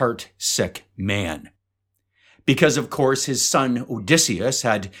 and heart-sick man. Because, of course, his son Odysseus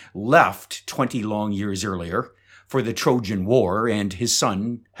had left 20 long years earlier for the Trojan War, and his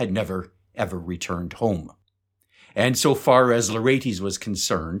son had never, ever returned home. And so far as Laertes was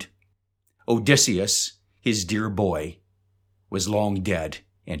concerned, Odysseus, his dear boy, was long dead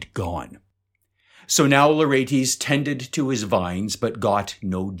and gone. So now Laertes tended to his vines, but got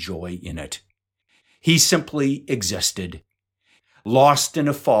no joy in it. He simply existed, lost in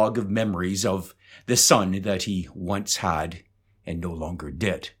a fog of memories of the son that he once had and no longer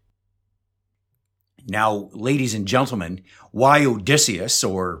did. Now, ladies and gentlemen, why Odysseus,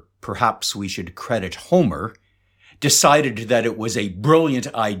 or perhaps we should credit Homer, decided that it was a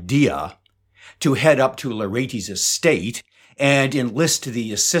brilliant idea to head up to Laertes' estate and enlist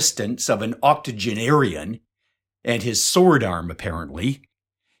the assistance of an octogenarian and his sword arm, apparently,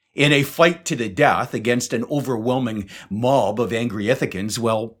 in a fight to the death against an overwhelming mob of angry Ithacans,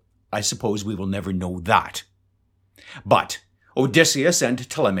 well, I suppose we will never know that. But Odysseus and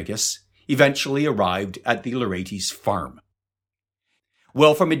Telemachus eventually arrived at the Laertes farm.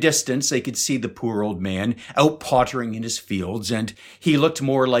 Well, from a distance, they could see the poor old man out pottering in his fields, and he looked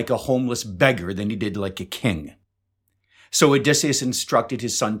more like a homeless beggar than he did like a king. So Odysseus instructed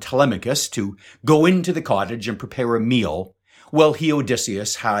his son Telemachus to go into the cottage and prepare a meal, while he,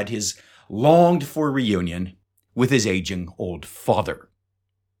 Odysseus, had his longed-for reunion with his aging old father.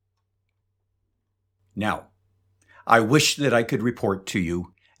 Now, I wish that I could report to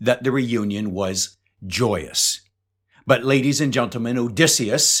you that the reunion was joyous. But ladies and gentlemen,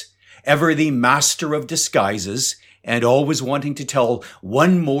 Odysseus, ever the master of disguises and always wanting to tell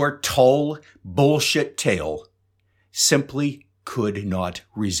one more tall bullshit tale, simply could not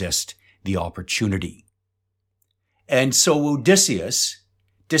resist the opportunity. And so Odysseus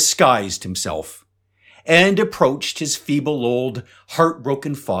disguised himself and approached his feeble old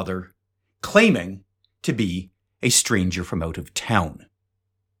heartbroken father, claiming to be a stranger from out of town.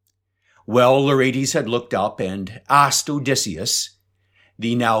 Well, Laertes had looked up and asked Odysseus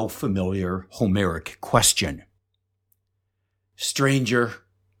the now familiar Homeric question. "Stranger,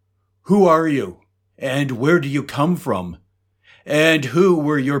 who are you, and where do you come from, and who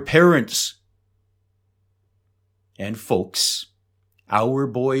were your parents?" And folks, our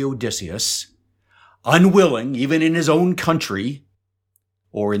boy Odysseus, unwilling even in his own country,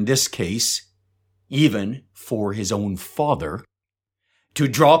 or in this case, even for his own father, to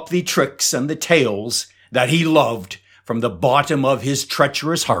drop the tricks and the tales that he loved from the bottom of his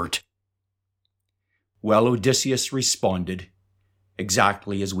treacherous heart, well, Odysseus responded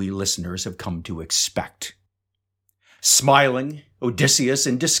exactly as we listeners have come to expect. Smiling, Odysseus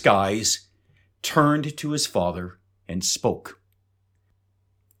in disguise turned to his father and spoke.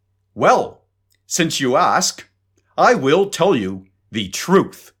 "Well, since you ask, I will tell you the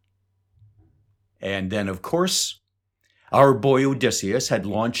truth." And then, of course, our boy Odysseus had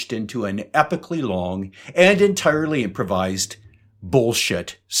launched into an epically long and entirely improvised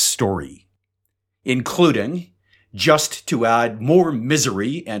bullshit story, including, just to add more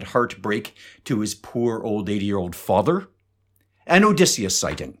misery and heartbreak to his poor old 80-year-old father, an Odysseus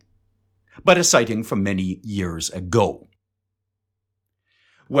sighting, but a sighting from many years ago.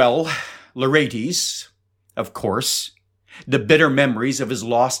 Well, Laertes, of course, the bitter memories of his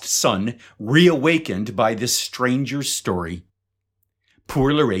lost son reawakened by this stranger's story,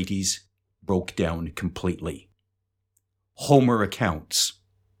 poor Laertes broke down completely. Homer recounts,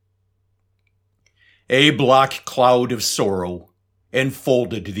 "A black cloud of sorrow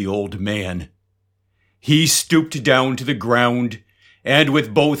enfolded the old man. He stooped down to the ground, and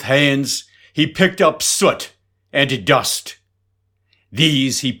with both hands he picked up soot and dust.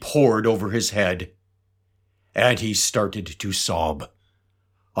 These he poured over his head, and he started to sob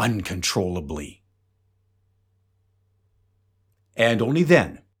uncontrollably. And only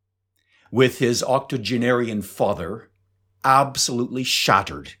then, with his octogenarian father absolutely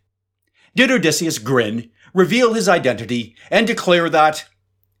shattered, did Odysseus grin, reveal his identity, and declare that,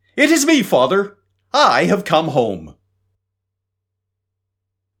 'It is me, father. I have come home.'"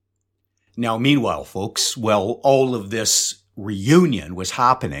 Now, meanwhile, folks, while all of this reunion was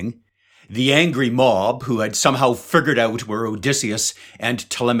happening, the angry mob, who had somehow figured out where Odysseus and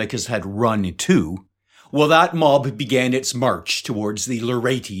Telemachus had run to, well, that mob began its march towards the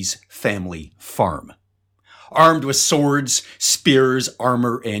Laertes family farm, armed with swords, spears,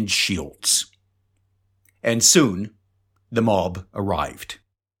 armor, and shields. And soon, the mob arrived.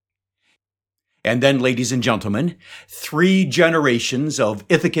 And then, ladies and gentlemen, 3 generations of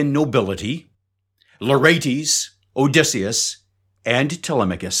Ithacan nobility, Laertes, Odysseus, and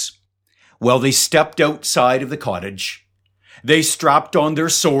Telemachus, well, they stepped outside of the cottage, they strapped on their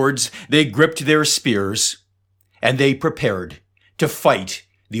swords, they gripped their spears, and they prepared to fight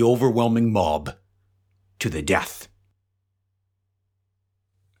the overwhelming mob to the death.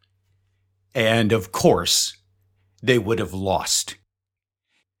 And of course, they would have lost.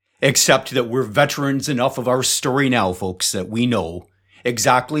 Except that we're veterans enough of our story now, folks, that we know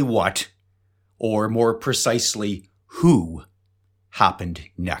exactly what or more precisely, who happened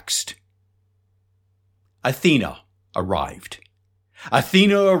next. Athena arrived.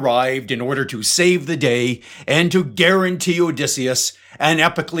 Athena arrived in order to save the day and to guarantee Odysseus an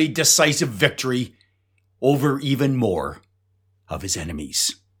epically decisive victory over even more of his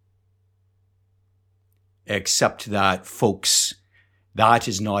enemies. Except that, folks, that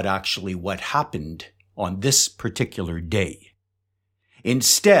is not actually what happened on this particular day.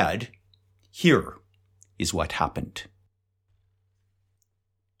 Instead, here is what happened.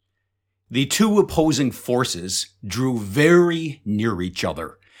 The two opposing forces drew very near each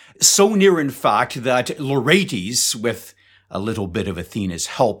other. So near, in fact, that Laertes, with a little bit of Athena's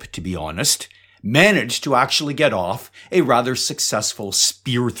help, to be honest, managed to actually get off a rather successful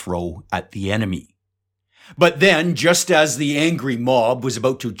spear throw at the enemy. But then, just as the angry mob was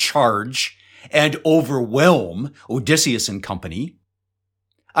about to charge and overwhelm Odysseus and company,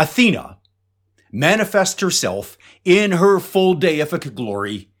 Athena manifests herself in her full deific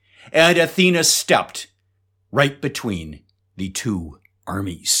glory, and Athena stepped right between the two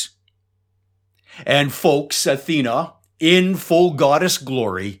armies. And folks, Athena, in full goddess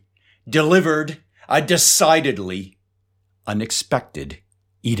glory, delivered a decidedly unexpected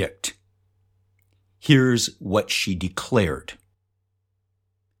edict. Here's what she declared.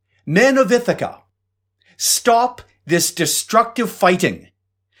 Men of Ithaca, stop this destructive fighting.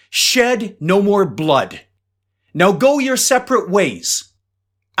 Shed no more blood. Now go your separate ways.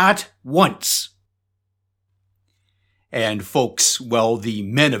 At once. And folks, well, the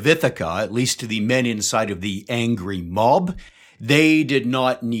men of Ithaca, at least the men inside of the angry mob, they did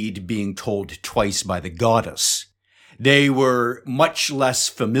not need being told twice by the goddess. They were much less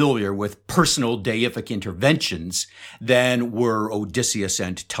familiar with personal deific interventions than were Odysseus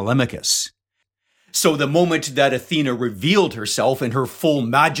and Telemachus. So the moment that Athena revealed herself in her full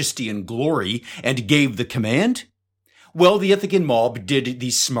majesty and glory and gave the command, well, the Ithacan mob did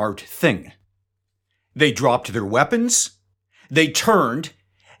the smart thing. They dropped their weapons, they turned,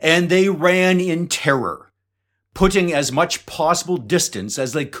 and they ran in terror, putting as much possible distance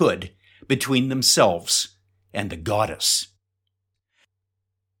as they could between themselves and the goddess.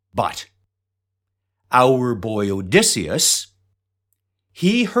 But our boy Odysseus,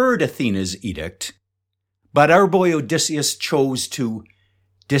 he heard Athena's edict, but our boy Odysseus chose to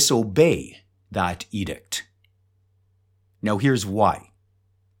disobey that edict. Now here's why.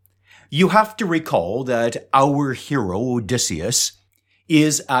 You have to recall that our hero Odysseus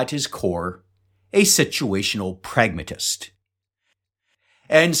is at his core a situational pragmatist.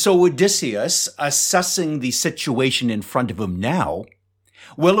 And so Odysseus, assessing the situation in front of him now,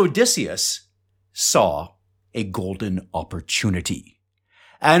 well, Odysseus saw a golden opportunity.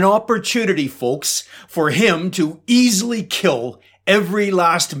 An opportunity, folks, for him to easily kill every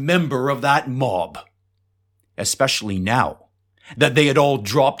last member of that mob. Especially now that they had all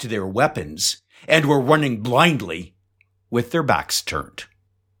dropped their weapons and were running blindly with their backs turned.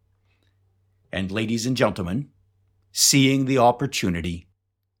 And ladies and gentlemen, seeing the opportunity,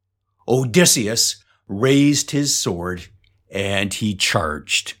 Odysseus raised his sword and he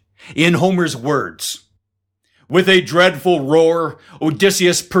charged. In Homer's words, with a dreadful roar,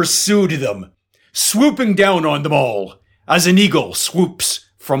 Odysseus pursued them, swooping down on them all as an eagle swoops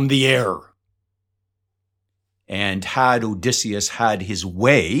from the air. And had Odysseus had his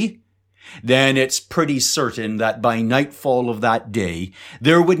way, then it's pretty certain that by nightfall of that day,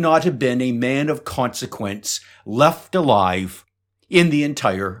 there would not have been a man of consequence left alive in the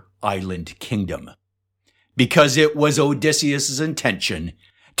entire island kingdom. Because it was Odysseus' intention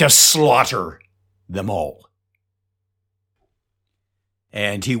to slaughter them all.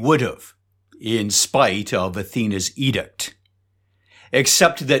 And he would have, in spite of Athena's edict.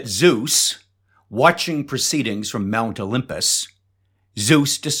 Except that Zeus, watching proceedings from Mount Olympus,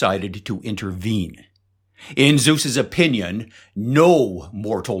 Zeus decided to intervene. In Zeus's opinion, no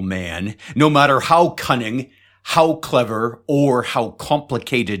mortal man, no matter how cunning, how clever, or how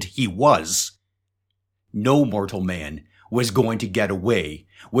complicated he was, no mortal man was going to get away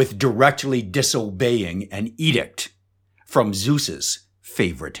with directly disobeying an edict from Zeus's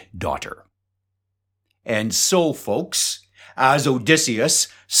favorite daughter. And so, folks, as Odysseus,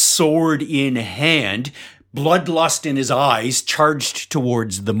 sword in hand, bloodlust in his eyes, charged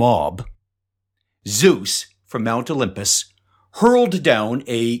towards the mob, Zeus, from Mount Olympus, hurled down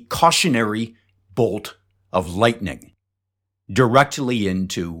a cautionary bolt of lightning directly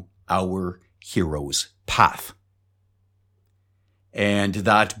into our hero's path. And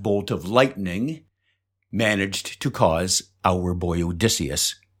that bolt of lightning managed to cause our boy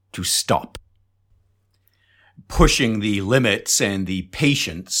Odysseus to stop. Pushing the limits and the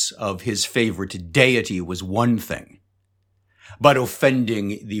patience of his favorite deity was one thing, but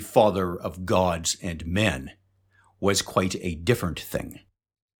offending the Father of gods and men was quite a different thing.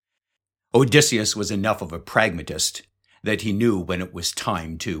 Odysseus was enough of a pragmatist that he knew when it was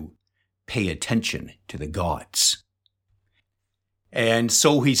time to pay attention to the gods. And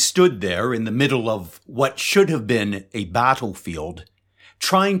so he stood there in the middle of what should have been a battlefield,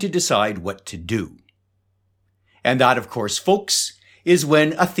 trying to decide what to do. And that, of course, folks, is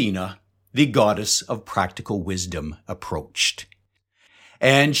when Athena, the goddess of practical wisdom, approached.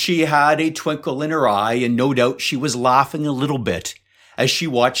 And she had a twinkle in her eye, and no doubt she was laughing a little bit as she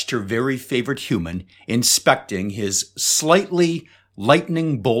watched her very favorite human inspecting his slightly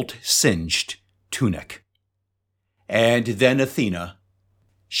lightning bolt singed tunic. And then Athena,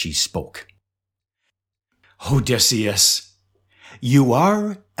 she spoke. Odysseus, you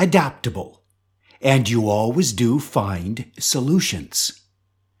are adaptable. And you always do find solutions.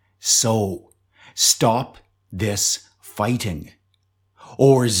 So, stop this fighting,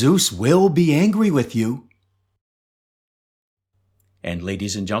 or Zeus will be angry with you. And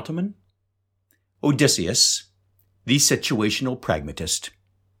ladies and gentlemen, Odysseus, the situational pragmatist,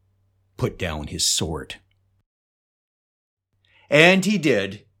 put down his sword. And he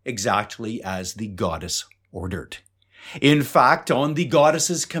did exactly as the goddess ordered. In fact, on the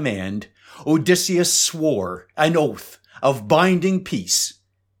goddess's command, Odysseus swore an oath of binding peace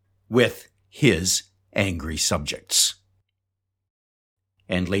with his angry subjects.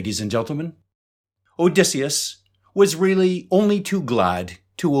 And ladies and gentlemen, Odysseus was really only too glad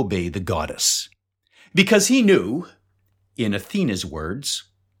to obey the goddess, because he knew, in Athena's words,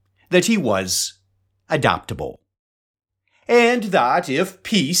 that he was adaptable, and that if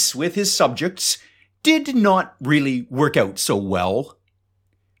peace with his subjects did not really work out so well,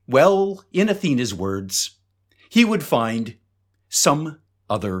 in Athena's words, he would find some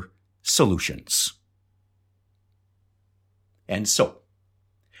other solutions. And so,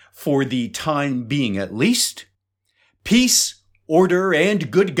 for the time being at least, peace, order, and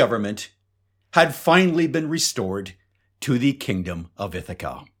good government had finally been restored to the kingdom of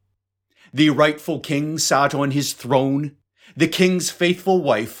Ithaca. The rightful king sat on his throne, the king's faithful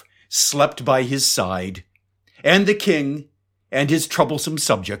wife slept by his side, and the king and his troublesome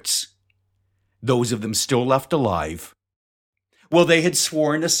subjects, those of them still left alive, well, they had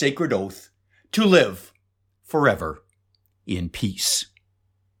sworn a sacred oath to live forever in peace.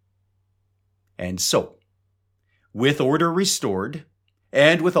 And so, with order restored,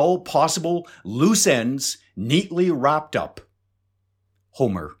 and with all possible loose ends neatly wrapped up,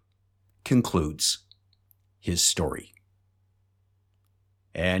 Homer concludes his story.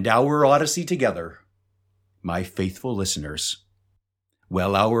 And our Odyssey together, my faithful listeners,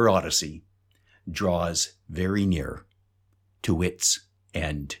 well, our Odyssey draws very near to its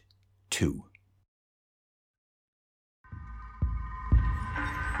end too.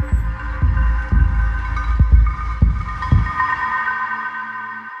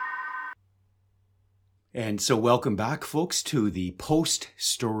 And so welcome back, folks, to the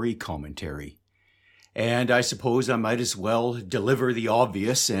post-story commentary. And I suppose I might as well deliver the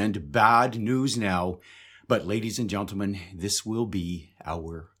obvious and bad news now. But ladies and gentlemen, this will be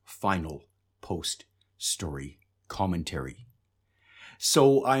our final post-story commentary.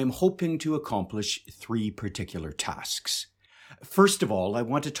 So I am hoping to accomplish 3 particular tasks. First of all, I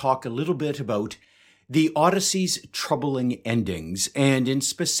want to talk a little bit about the Odyssey's troubling endings, and in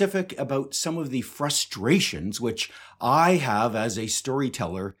specific about some of the frustrations which I have as a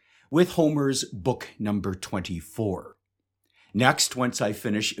storyteller with Homer's book number 24. Next, once I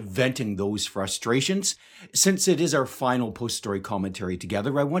finish venting those frustrations, since it is our final post-story commentary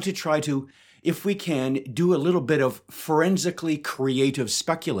together, I want to try to, if we can, do a little bit of forensically creative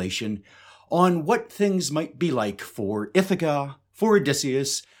speculation on what things might be like for Ithaca, for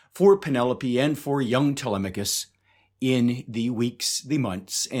Odysseus, for Penelope, and for young Telemachus in the weeks, the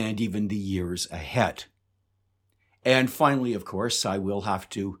months, and even the years ahead. And finally, of course, I will have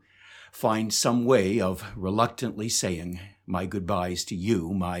to find some way of reluctantly saying my goodbyes to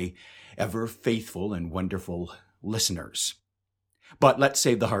you, my ever faithful and wonderful listeners. But let's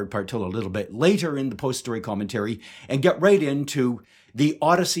save the hard part till a little bit later in the post-story commentary and get right into the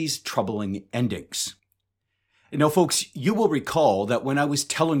Odyssey's troubling endings. Now, folks, you will recall that when I was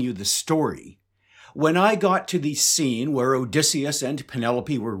telling you the story, when I got to the scene where Odysseus and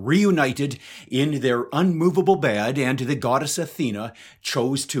Penelope were reunited in their unmovable bed and the goddess Athena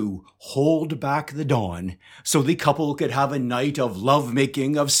chose to hold back the dawn so the couple could have a night of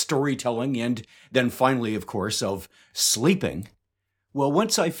lovemaking, of storytelling, and then finally, of course, of sleeping. Well,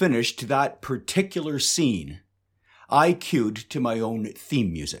 once I finished that particular scene, I cued to my own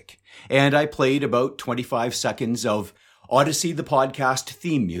theme music, and I played about 25 seconds of Odyssey the Podcast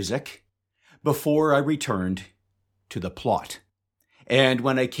theme music before I returned to the plot. And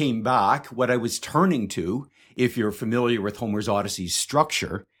when I came back, what I was turning to, if you're familiar with Homer's Odyssey's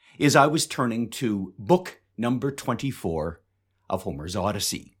structure, is I was turning to book number 24 of Homer's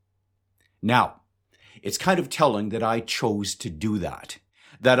Odyssey. Now, it's kind of telling that I chose to do that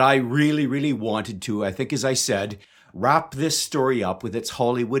I really, really wanted to, I think as I said, wrap this story up with its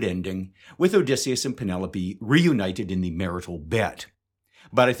Hollywood ending, with Odysseus and Penelope reunited in the marital bed.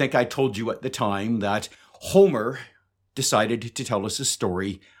 But I think I told you at the time that Homer decided to tell us a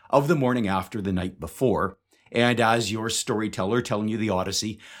story of the morning after the night before. And as your storyteller telling you the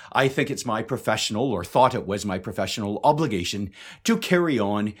Odyssey, I think it's my professional, or thought it was my professional obligation to carry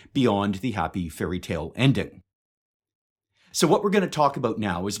on beyond the happy fairy tale ending. So what we're going to talk about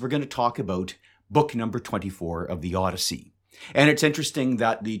now is we're going to talk about book number 24 of the Odyssey. And it's interesting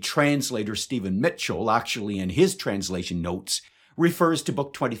that the translator Stephen Mitchell, actually in his translation notes, refers to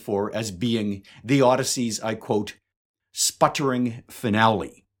book 24 as being the Odyssey's, I quote, sputtering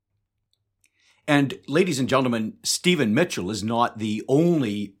finale. And ladies and gentlemen, Stephen Mitchell is not the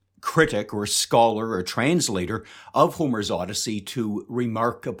only critic or scholar or translator of Homer's Odyssey to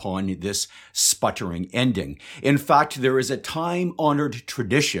remark upon this sputtering ending. In fact, there is a time-honored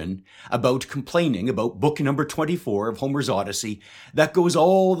tradition about complaining about book number 24 of Homer's Odyssey that goes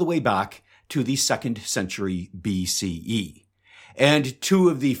all the way back to the 2nd century BCE. And two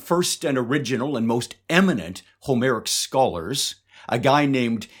of the first and original and most eminent Homeric scholars, a guy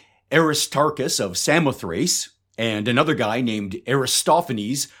named Aristarchus of Samothrace, and another guy named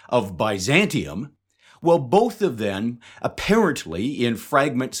Aristophanes of Byzantium, well, both of them, apparently in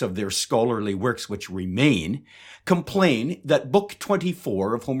fragments of their scholarly works which remain, complain that book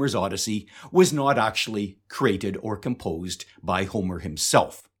 24 of Homer's Odyssey was not actually created or composed by Homer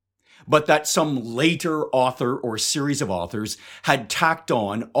himself, but that some later author or series of authors had tacked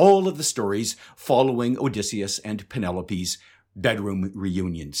on all of the stories following Odysseus and Penelope's bedroom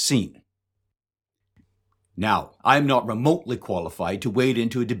reunion scene. Now, I'm not remotely qualified to wade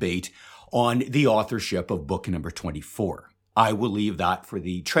into a debate on the authorship of book number 24. I will leave that for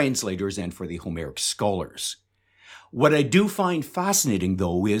the translators and for the Homeric scholars. What I do find fascinating,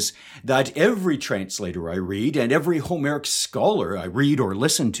 though, is that every translator I read and every Homeric scholar I read or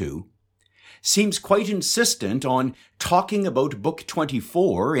listen to seems quite insistent on talking about book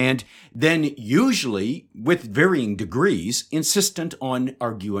 24 and then usually, with varying degrees, insistent on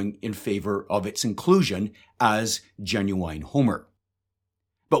arguing in favor of its inclusion as genuine Homer.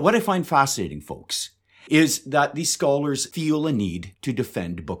 But what I find fascinating, folks, is that these scholars feel a need to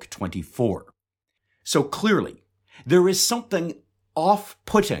defend book 24. So clearly, there is something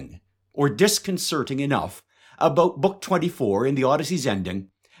off-putting or disconcerting enough about book 24 in the Odyssey's ending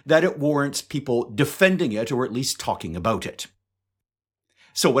that it warrants people defending it or at least talking about it.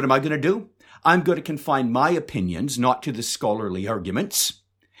 So what am I going to do? I'm going to confine my opinions not to the scholarly arguments,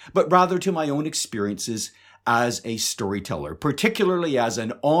 but rather to my own experiences as a storyteller, particularly as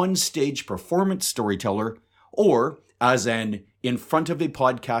an on-stage performance storyteller or as an in front of a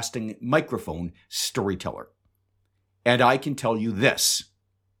podcasting microphone storyteller. And I can tell you this.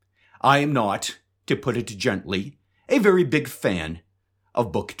 I am not, to put it gently, a very big fan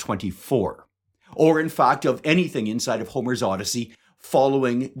of book 24, or in fact of anything inside of Homer's Odyssey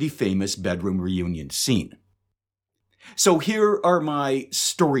following the famous bedroom reunion scene. So here are my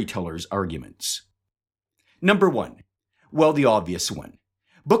storyteller's arguments. Number one, well, the obvious one.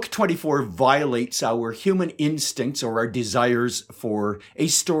 Book 24 violates our human instincts or our desires for a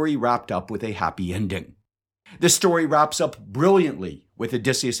story wrapped up with a happy ending. The story wraps up brilliantly with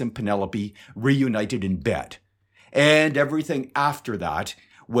Odysseus and Penelope reunited in bed. And everything after that,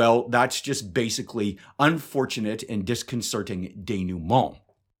 well, that's just basically unfortunate and disconcerting denouement.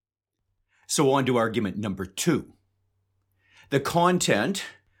 So on to argument number two. The content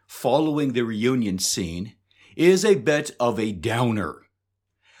following the reunion scene is a bit of a downer.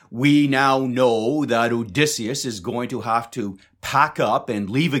 We now know that Odysseus is going to have to pack up and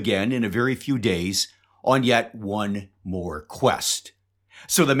leave again in a very few days on yet one more quest.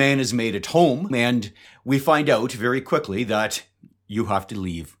 So the man is made at home, and we find out very quickly that you have to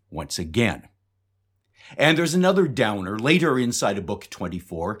leave once again. And there's another downer later inside of book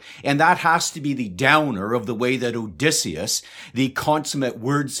 24, and that has to be the downer of the way that Odysseus, the consummate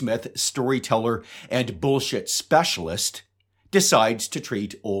wordsmith, storyteller, and bullshit specialist, decides to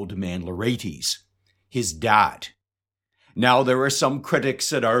treat old man Laertes, his dad. Now, there are some critics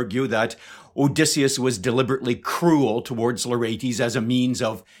that argue that Odysseus was deliberately cruel towards Laertes as a means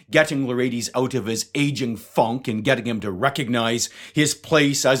of getting Laertes out of his aging funk and getting him to recognize his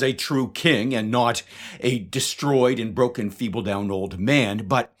place as a true king and not a destroyed and broken, feeble-down old man.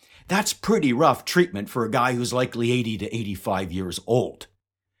 But that's pretty rough treatment for a guy who's likely 80 to 85 years old.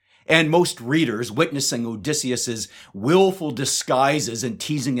 And most readers witnessing Odysseus's willful disguises and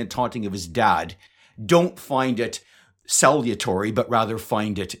teasing and taunting of his dad don't find it salutary, but rather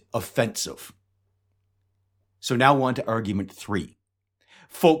find it offensive. So now on to argument 3.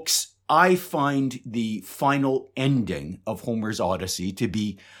 Folks, I find the final ending of Homer's Odyssey to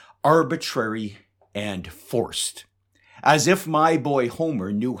be arbitrary and forced, as if my boy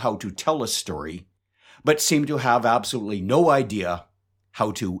Homer knew how to tell a story, but seemed to have absolutely no idea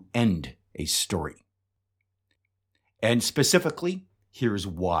how to end a story. And specifically, here's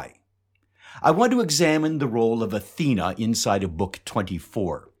why. I want to examine the role of Athena inside of Book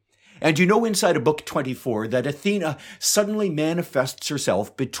 24. And you know inside of Book 24 that Athena suddenly manifests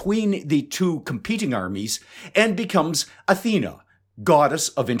herself between the two competing armies and becomes Athena, goddess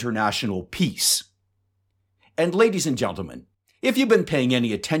of international peace. And ladies and gentlemen, if you've been paying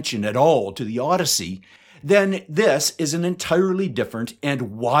any attention at all to the Odyssey, then this is an entirely different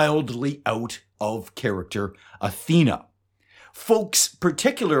and wildly out of character Athena. Folks,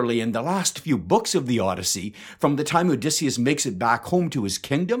 particularly in the last few books of the Odyssey, from the time Odysseus makes it back home to his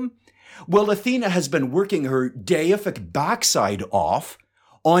kingdom, well, Athena has been working her deific backside off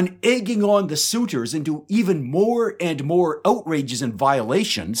on egging on the suitors into even more and more outrages and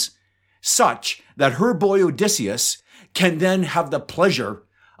violations, such that her boy Odysseus can then have the pleasure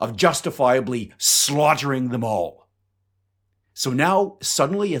of justifiably slaughtering them all. So now,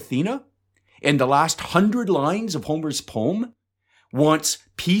 suddenly Athena, in the last 100 lines of Homer's poem, wants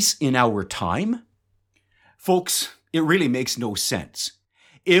peace in our time? Folks, it really makes no sense.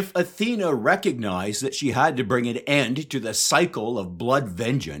 If Athena recognized that she had to bring an end to the cycle of blood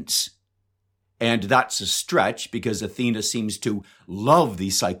vengeance, and that's a stretch because Athena seems to love the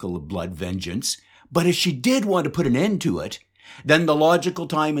cycle of blood vengeance, but if she did want to put an end to it, then the logical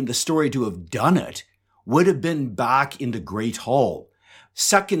time in the story to have done it would have been back in the Great Hall,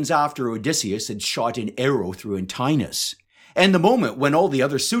 seconds after Odysseus had shot an arrow through Antinous, and the moment when all the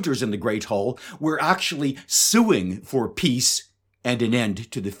other suitors in the Great Hall were actually suing for peace and an end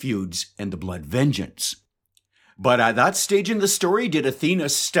to the feuds and the blood vengeance. But at that stage in the story, did Athena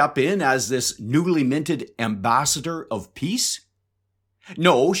step in as this newly minted ambassador of peace?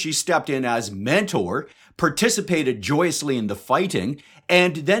 No, she stepped in as mentor, participated joyously in the fighting,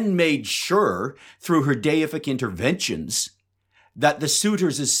 and then made sure, through her deific interventions, that the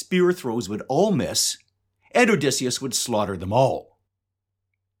suitors' spear throws would all miss, and Odysseus would slaughter them all.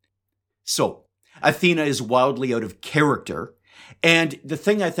 So, Athena is wildly out of character, and the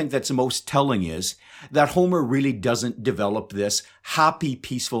thing I think that's most telling is that Homer really doesn't develop this happy,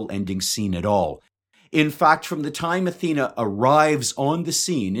 peaceful ending scene at all. In fact, from the time Athena arrives on the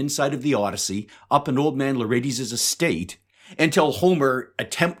scene inside of the Odyssey, up in Old Man Laertes' estate, until Homer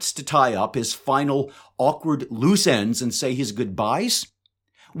attempts to tie up his final awkward loose ends and say his goodbyes,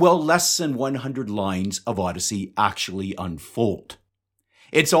 well, less than 100 lines of Odyssey actually unfold.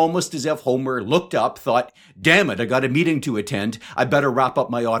 It's almost as if Homer looked up, thought, damn it, I got a meeting to attend, I better wrap up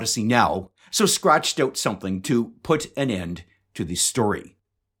my Odyssey now, so scratched out something to put an end to the story.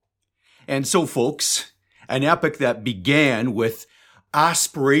 And so, folks, an epic that began with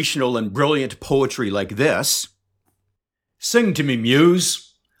aspirational and brilliant poetry like this: sing to me,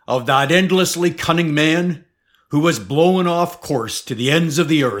 muse, of that endlessly cunning man who was blown off course to the ends of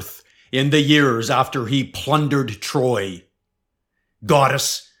the earth in the years after he plundered Troy.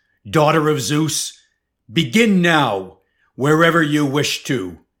 Goddess, daughter of Zeus, begin now, wherever you wish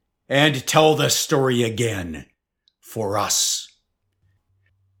to, and tell the story again, for us.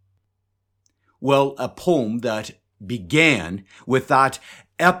 Well, a poem that began with that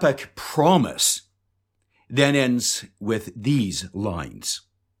epic promise then ends with these lines.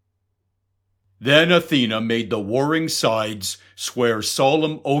 Then Athena made the warring sides swear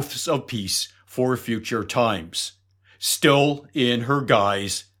solemn oaths of peace for future times, still in her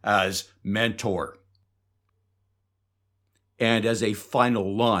guise as mentor. And as a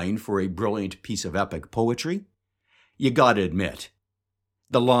final line for a brilliant piece of epic poetry, you gotta admit,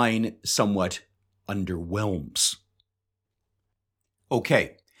 the line somewhat underwhelms.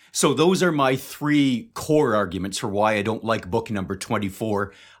 Okay, so those are my 3 core arguments for why I don't like book number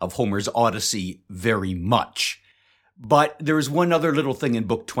 24 of Homer's Odyssey very much. But there's one other little thing in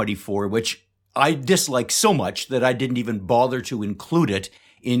book 24 which I dislike so much that I didn't even bother to include it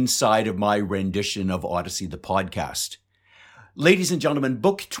inside of my rendition of Odyssey the podcast. ladies and gentlemen,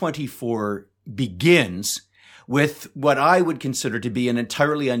 Book 24 begins with what I would consider to be an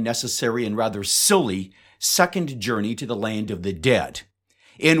entirely unnecessary and rather silly second journey to the land of the dead,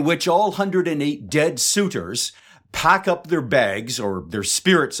 in which all 108 dead suitors pack up their bags, or their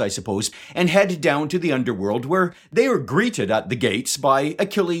spirits, I suppose, and head down to the underworld, where they are greeted at the gates by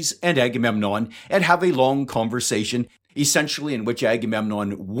Achilles and Agamemnon and have a long conversation, essentially in which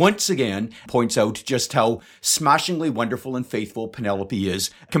Agamemnon once again points out just how smashingly wonderful and faithful Penelope is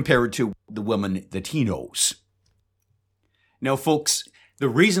compared to the woman that he knows. Now, folks, the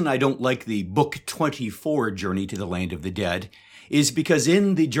reason I don't like the Book 24 Journey to the Land of the Dead is because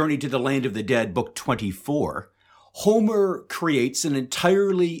in the Journey to the Land of the Dead, Book 24, Homer creates an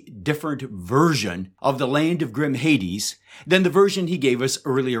entirely different version of the land of grim Hades than the version he gave us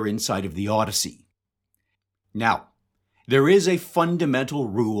earlier inside of the Odyssey. Now, there is a fundamental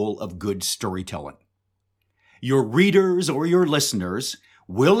rule of good storytelling. Your readers or your listeners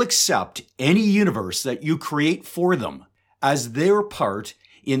will accept any universe that you create for them as their part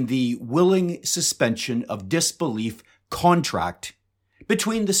in the willing suspension of disbelief contract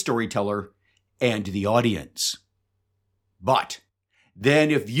between the storyteller and the audience. But then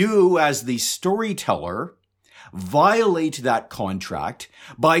if you, as the storyteller, violate that contract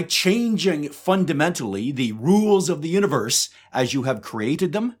by changing fundamentally the rules of the universe as you have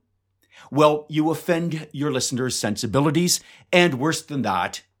created them, well, you offend your listeners' sensibilities, and worse than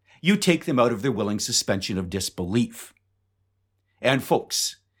that, you take them out of their willing suspension of disbelief. And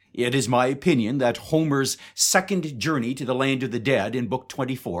folks, it is my opinion that Homer's second journey to the land of the dead in Book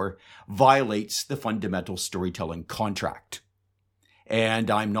 24 violates the fundamental storytelling contract.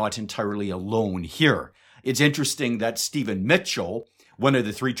 And I'm not entirely alone here. It's interesting that Stephen Mitchell, one of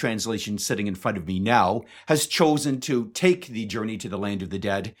the three translations sitting in front of me now, has chosen to take the journey to the land of the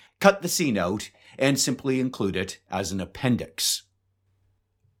dead, cut the scene out, and simply include it as an appendix.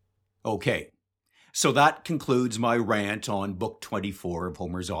 Okay. So that concludes my rant on Book 24 of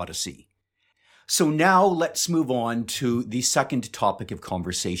Homer's Odyssey. So now let's move on to the second topic of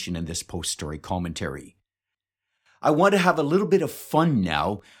conversation in this post-story commentary. I want to have a little bit of fun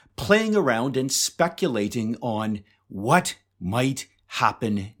now, playing around and speculating on what might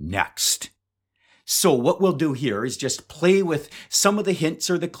happen next. So what we'll do here is just play with some of the hints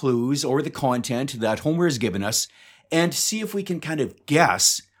or the clues or the content that Homer has given us and see if we can kind of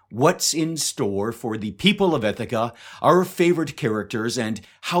guess what's in store for the people of Ithaca, our favorite characters, and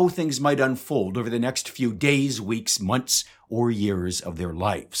how things might unfold over the next few days, weeks, months, or years of their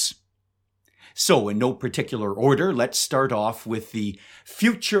lives. So, in no particular order, let's start off with the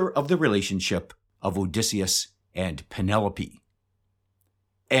future of the relationship of Odysseus and Penelope.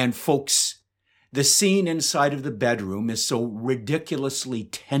 And folks, the scene inside of the bedroom is so ridiculously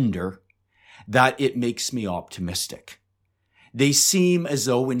tender that it makes me optimistic. They seem as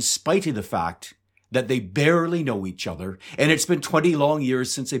though, in spite of the fact that they barely know each other, and it's been 20 long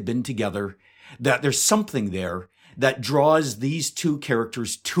years since they've been together, that there's something there that draws these two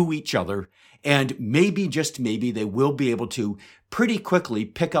characters to each other, and maybe, just maybe, they will be able to pretty quickly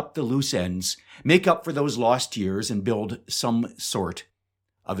pick up the loose ends, make up for those lost years, and build some sort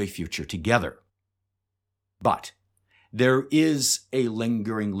of a future together. But there is a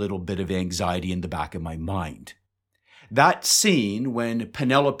lingering little bit of anxiety in the back of my mind. That scene when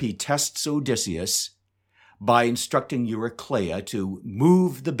Penelope tests Odysseus by instructing Eurycleia to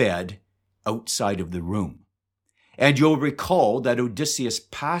move the bed outside of the room. And you'll recall that Odysseus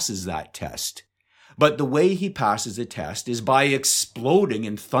passes that test. But the way he passes the test is by exploding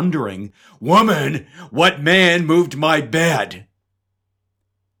and thundering, "Woman, what man moved my bed?"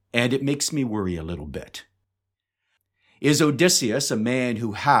 And it makes me worry a little bit. Is Odysseus a man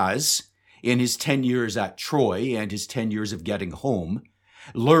who has, in his 10 years at Troy and his 10 years of getting home,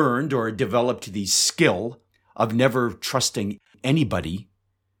 learned or developed the skill of never trusting anybody,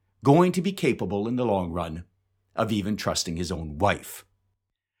 going to be capable in the long run of even trusting his own wife?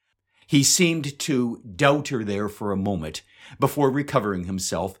 He seemed to doubt her there for a moment before recovering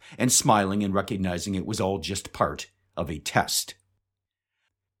himself and smiling and recognizing it was all just part of a test.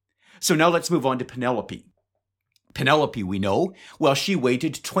 So now let's move on to Penelope. Penelope, we know, well, she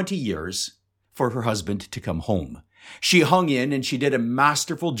waited 20 years for her husband to come home. She hung in and she did a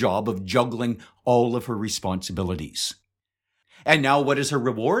masterful job of juggling all of her responsibilities. And now what is her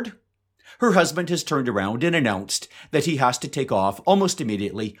reward? Her husband has turned around and announced that he has to take off almost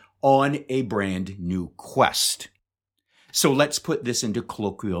immediately on a brand new quest. So let's put this into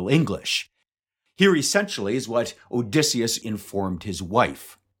colloquial English. Here essentially is what Odysseus informed his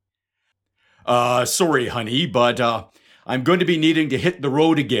wife. Sorry, honey, but I'm going to be needing to hit the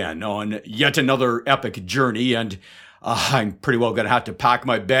road again on yet another epic journey, and I'm pretty well going to have to pack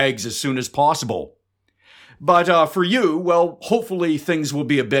my bags as soon as possible. But for you, well, hopefully things will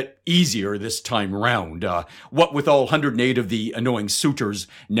be a bit easier this time round. What with all 108 of the annoying suitors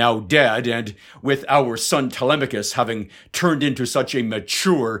now dead, and with our son Telemachus having turned into such a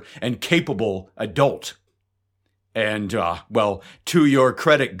mature and capable adult. And, well, to your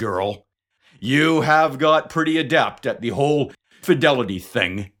credit, girl, you have got pretty adept at the whole fidelity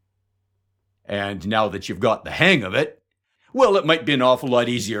thing. And now that you've got the hang of it, well, it might be an awful lot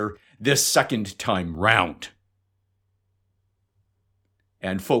easier this second time round.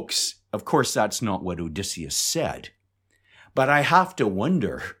 And folks, of course, that's not what Odysseus said. But I have to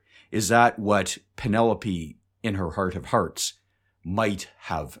wonder, is that what Penelope, in her heart of hearts, might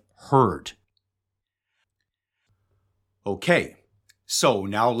have heard? Okay, so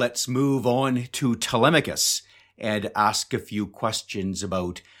now let's move on to Telemachus and ask a few questions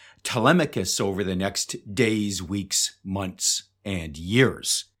about Telemachus over the next days, weeks, months, and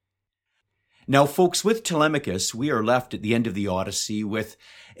years. Now, folks, with Telemachus, we are left at the end of the Odyssey with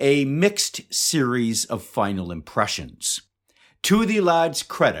a mixed series of final impressions. To the lad's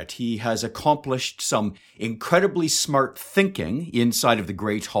credit, he has accomplished some incredibly smart thinking inside of the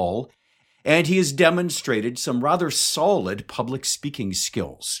Great Hall, and he has demonstrated some rather solid public speaking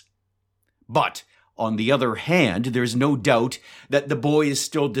skills. But on the other hand, there's no doubt that the boy is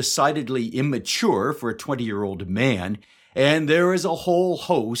still decidedly immature for a 20-year-old man, and there is a whole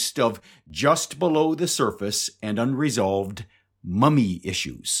host of just below the surface and unresolved mummy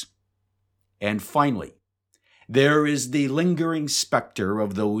issues. And finally, there is the lingering specter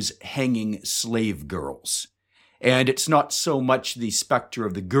of those hanging slave girls. And it's not so much the specter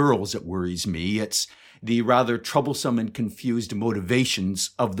of the girls that worries me, it's the rather troublesome and confused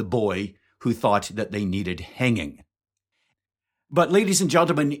motivations of the boy who thought that they needed hanging. But ladies and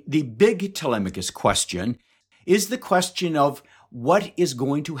gentlemen, the big Telemachus question is the question of what is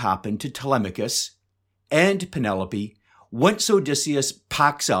going to happen to Telemachus and Penelope once Odysseus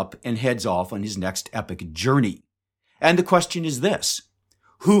packs up and heads off on his next epic journey. And the question is this: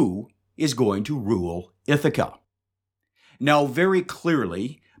 who is going to rule Ithaca? Now, very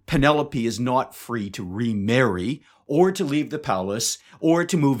clearly, Penelope is not free to remarry or to leave the palace or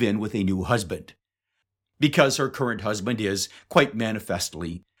to move in with a new husband, because her current husband is quite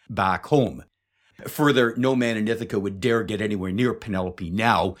manifestly back home. Further, no man in Ithaca would dare get anywhere near Penelope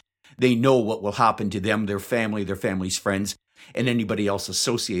now. They know what will happen to them, their family, their family's friends, and anybody else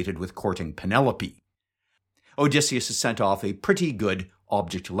associated with courting Penelope. Odysseus has sent off a pretty good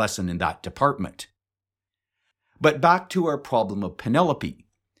object lesson in that department. But back to our problem of Penelope.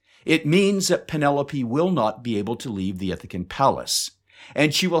 It means that Penelope will not be able to leave the Ithacan palace,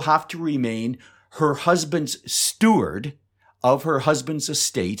 and she will have to remain her husband's steward of her husband's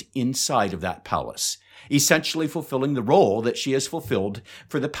estate inside of that palace, essentially fulfilling the role that she has fulfilled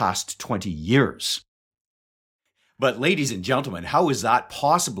for the past 20 years. But ladies and gentlemen, how is that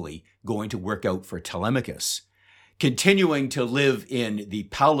possibly going to work out for Telemachus? Continuing to live in the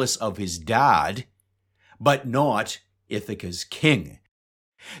palace of his dad, but not Ithaca's king.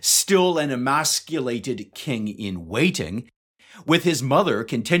 Still an emasculated king in waiting, with his mother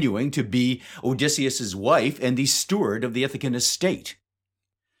continuing to be Odysseus's wife and the steward of the Ithacan estate.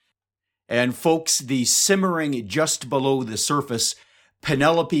 And folks, the simmering just below the surface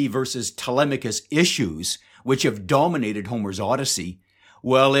Penelope versus Telemachus issues, which have dominated Homer's Odyssey,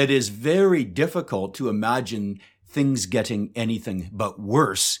 well, it is very difficult to imagine things getting anything but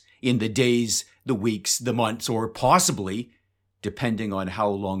worse in the days, the weeks, the months, or possibly, depending on how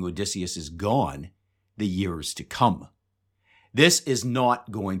long Odysseus is gone, the years to come. This is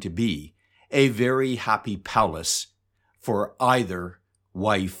not going to be a very happy palace for either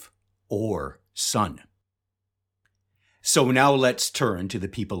wife or son. So now let's turn to the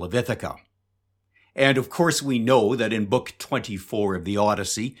people of Ithaca. And of course we know that in Book 24 of the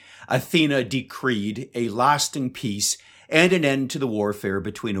Odyssey, Athena decreed a lasting peace and an end to the warfare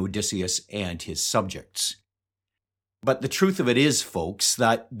between Odysseus and his subjects. But the truth of it is, folks,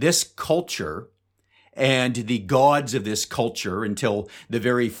 that this culture and the gods of this culture until the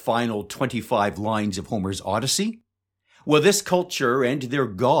very final 25 lines of Homer's Odyssey, well, this culture and their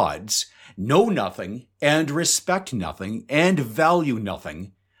gods know nothing and respect nothing and value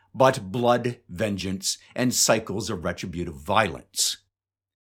nothing but blood, vengeance, and cycles of retributive violence.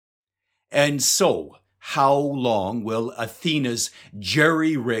 And so, how long will Athena's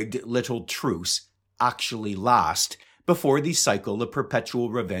jerry-rigged little truce actually last before the cycle of perpetual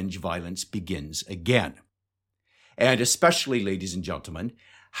revenge violence begins again? And especially, ladies and gentlemen,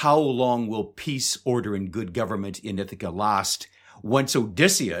 how long will peace, order, and good government in Ithaca last once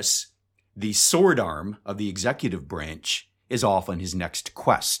Odysseus the sword arm of the executive branch, is off on his next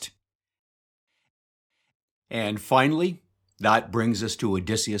quest. And finally, that brings us to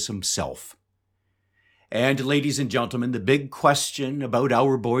Odysseus himself. And ladies and gentlemen, the big question about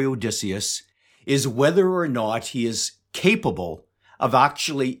our boy Odysseus is whether or not he is capable of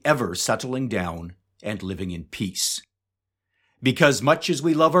actually ever settling down and living in peace. Because much as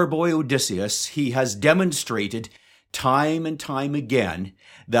we love our boy Odysseus, he has demonstrated time and time again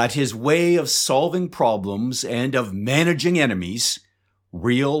that his way of solving problems and of managing enemies,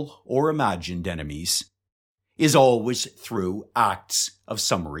 real or imagined enemies, is always through acts of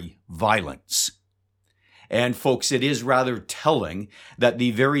summary violence. And folks, it is rather telling that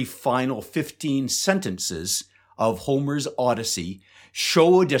the very final 15 sentences of Homer's Odyssey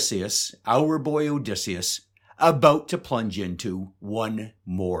show Odysseus, our boy Odysseus, about to plunge into one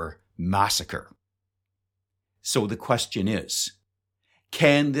more massacre. So the question is,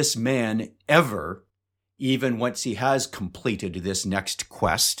 can this man ever, even once he has completed this next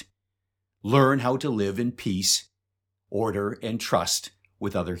quest, learn how to live in peace, order, and trust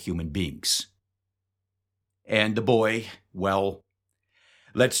with other human beings? And the boy, well,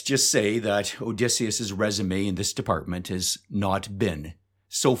 let's just say that Odysseus's resume in this department has not been,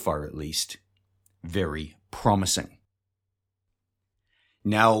 so far at least, very promising.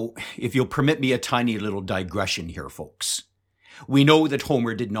 Now, if you'll permit me a tiny little digression here, folks. We know that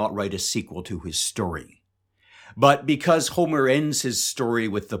Homer did not write a sequel to his story. But because Homer ends his story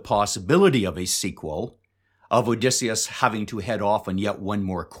with the possibility of a sequel, of Odysseus having to head off on yet one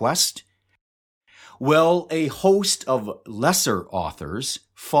more quest, well, a host of lesser authors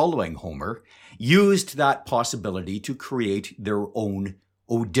following Homer used that possibility to create their own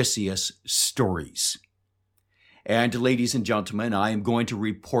Odysseus stories. And ladies and gentlemen, I am going to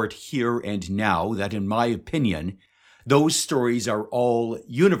report here and now that in my opinion, those stories are all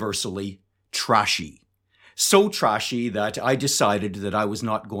universally trashy. So trashy that I decided that I was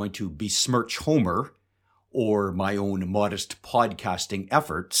not going to besmirch Homer or my own modest podcasting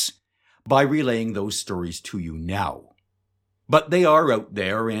efforts by relaying those stories to you now. But they are out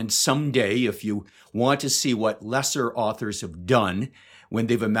there, and someday, if you want to see what lesser authors have done when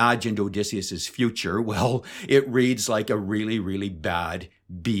they've imagined Odysseus's future, well, it reads like a really, really bad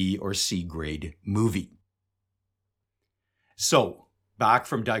B or C grade movie. So, back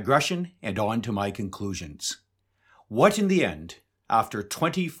from digression and on to my conclusions. What in the end, after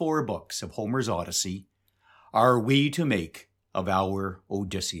 24 books of Homer's Odyssey, are we to make of our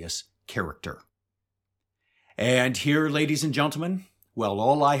Odysseus character? And here, ladies and gentlemen, well,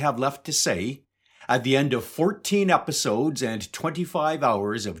 all I have left to say, at the end of 14 episodes and 25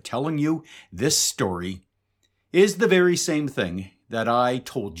 hours of telling you this story, is the very same thing that I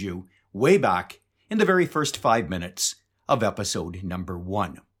told you way back in the very first 5 minutes of episode number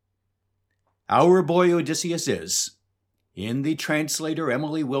 1. Our boy Odysseus is, in the translator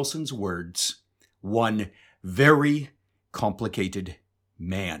Emily Wilson's words, one very complicated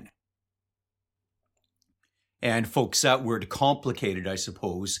man. And folks, that word complicated, I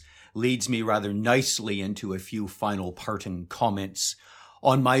suppose, leads me rather nicely into a few final parting comments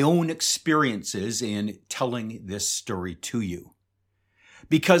on my own experiences in telling this story to you.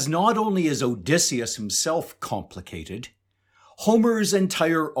 Because not only is Odysseus himself complicated, Homer's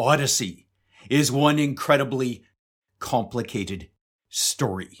entire Odyssey is one incredibly complicated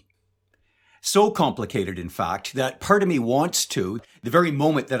story. So complicated, in fact, that part of me wants to, the very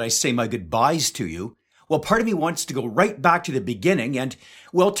moment that I say my goodbyes to you, well, part of me wants to go right back to the beginning and,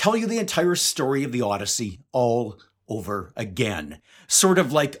 well, tell you the entire story of the Odyssey all over again. Sort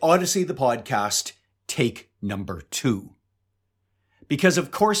of like Odyssey the podcast, take number 2. Because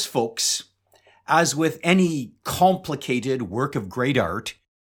of course, folks, as with any complicated work of great art,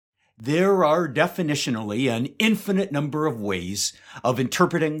 there are definitionally an infinite number of ways of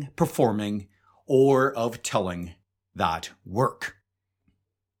interpreting, performing, or of telling that work.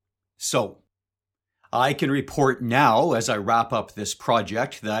 So, I can report now, as I wrap up this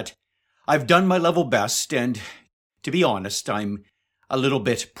project, that I've done my level best, and to be honest, I'm a little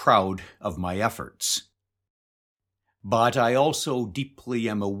bit proud of my efforts. But I also deeply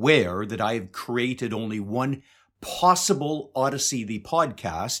am aware that I've created only one possible Odyssey the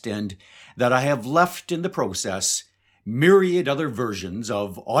podcast, and that I have left in the process myriad other versions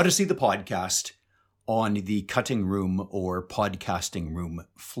of Odyssey the podcast on the cutting room or podcasting room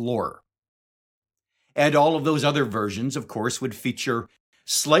floor. And all of those other versions, of course, would feature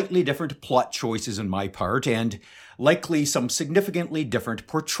slightly different plot choices on my part and likely some significantly different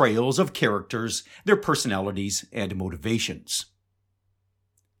portrayals of characters, their personalities, and motivations.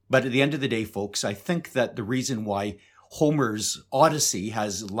 But at the end of the day, folks, I think that the reason why Homer's Odyssey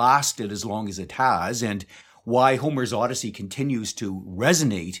has lasted as long as it has, and why Homer's Odyssey continues to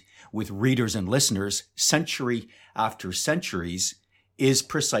resonate with readers and listeners century after centuries is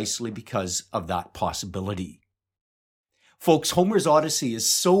precisely because of that possibility. Folks, Homer's Odyssey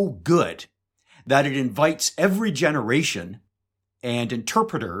is so good that it invites every generation and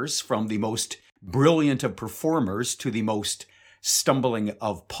interpreters, from the most brilliant of performers to the most stumbling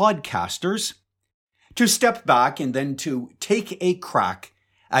of podcasters, to step back and then to take a crack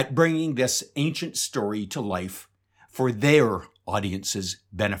at bringing this ancient story to life for their audience's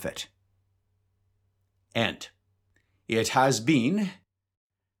benefit. And it has been,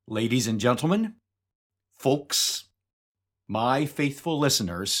 ladies and gentlemen, folks, my faithful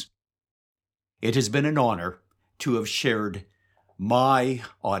listeners, it has been an honor to have shared my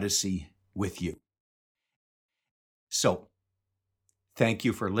Odyssey with you. So, thank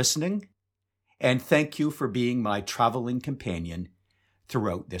you for listening, and thank you for being my traveling companion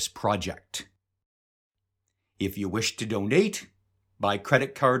throughout this project. If you wish to donate by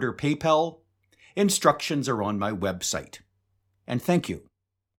credit card or PayPal, instructions are on my website. And thank you.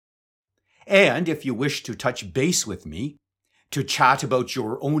 And if you wish to touch base with me, to chat about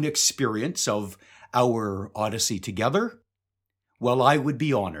your own experience of our Odyssey together, well, I would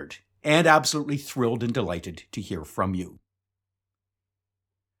be honored and absolutely thrilled and delighted to hear from you.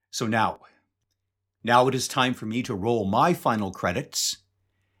 So now it is time for me to roll my final credits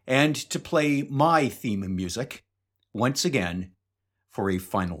and to play my theme music once again for a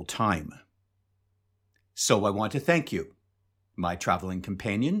final time. So I want to thank you, my traveling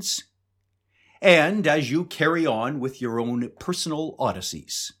companions, and as you carry on with your own personal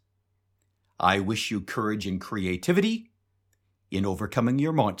odysseys, I wish you courage and creativity in overcoming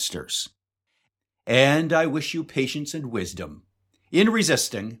your monsters, and I wish you patience and wisdom in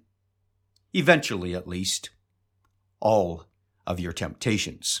resisting, eventually at least, all of your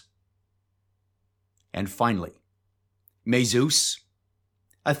temptations. And finally, may Zeus,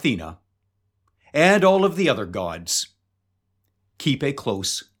 Athena, and all of the other gods keep a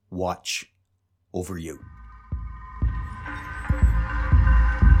close watch over you.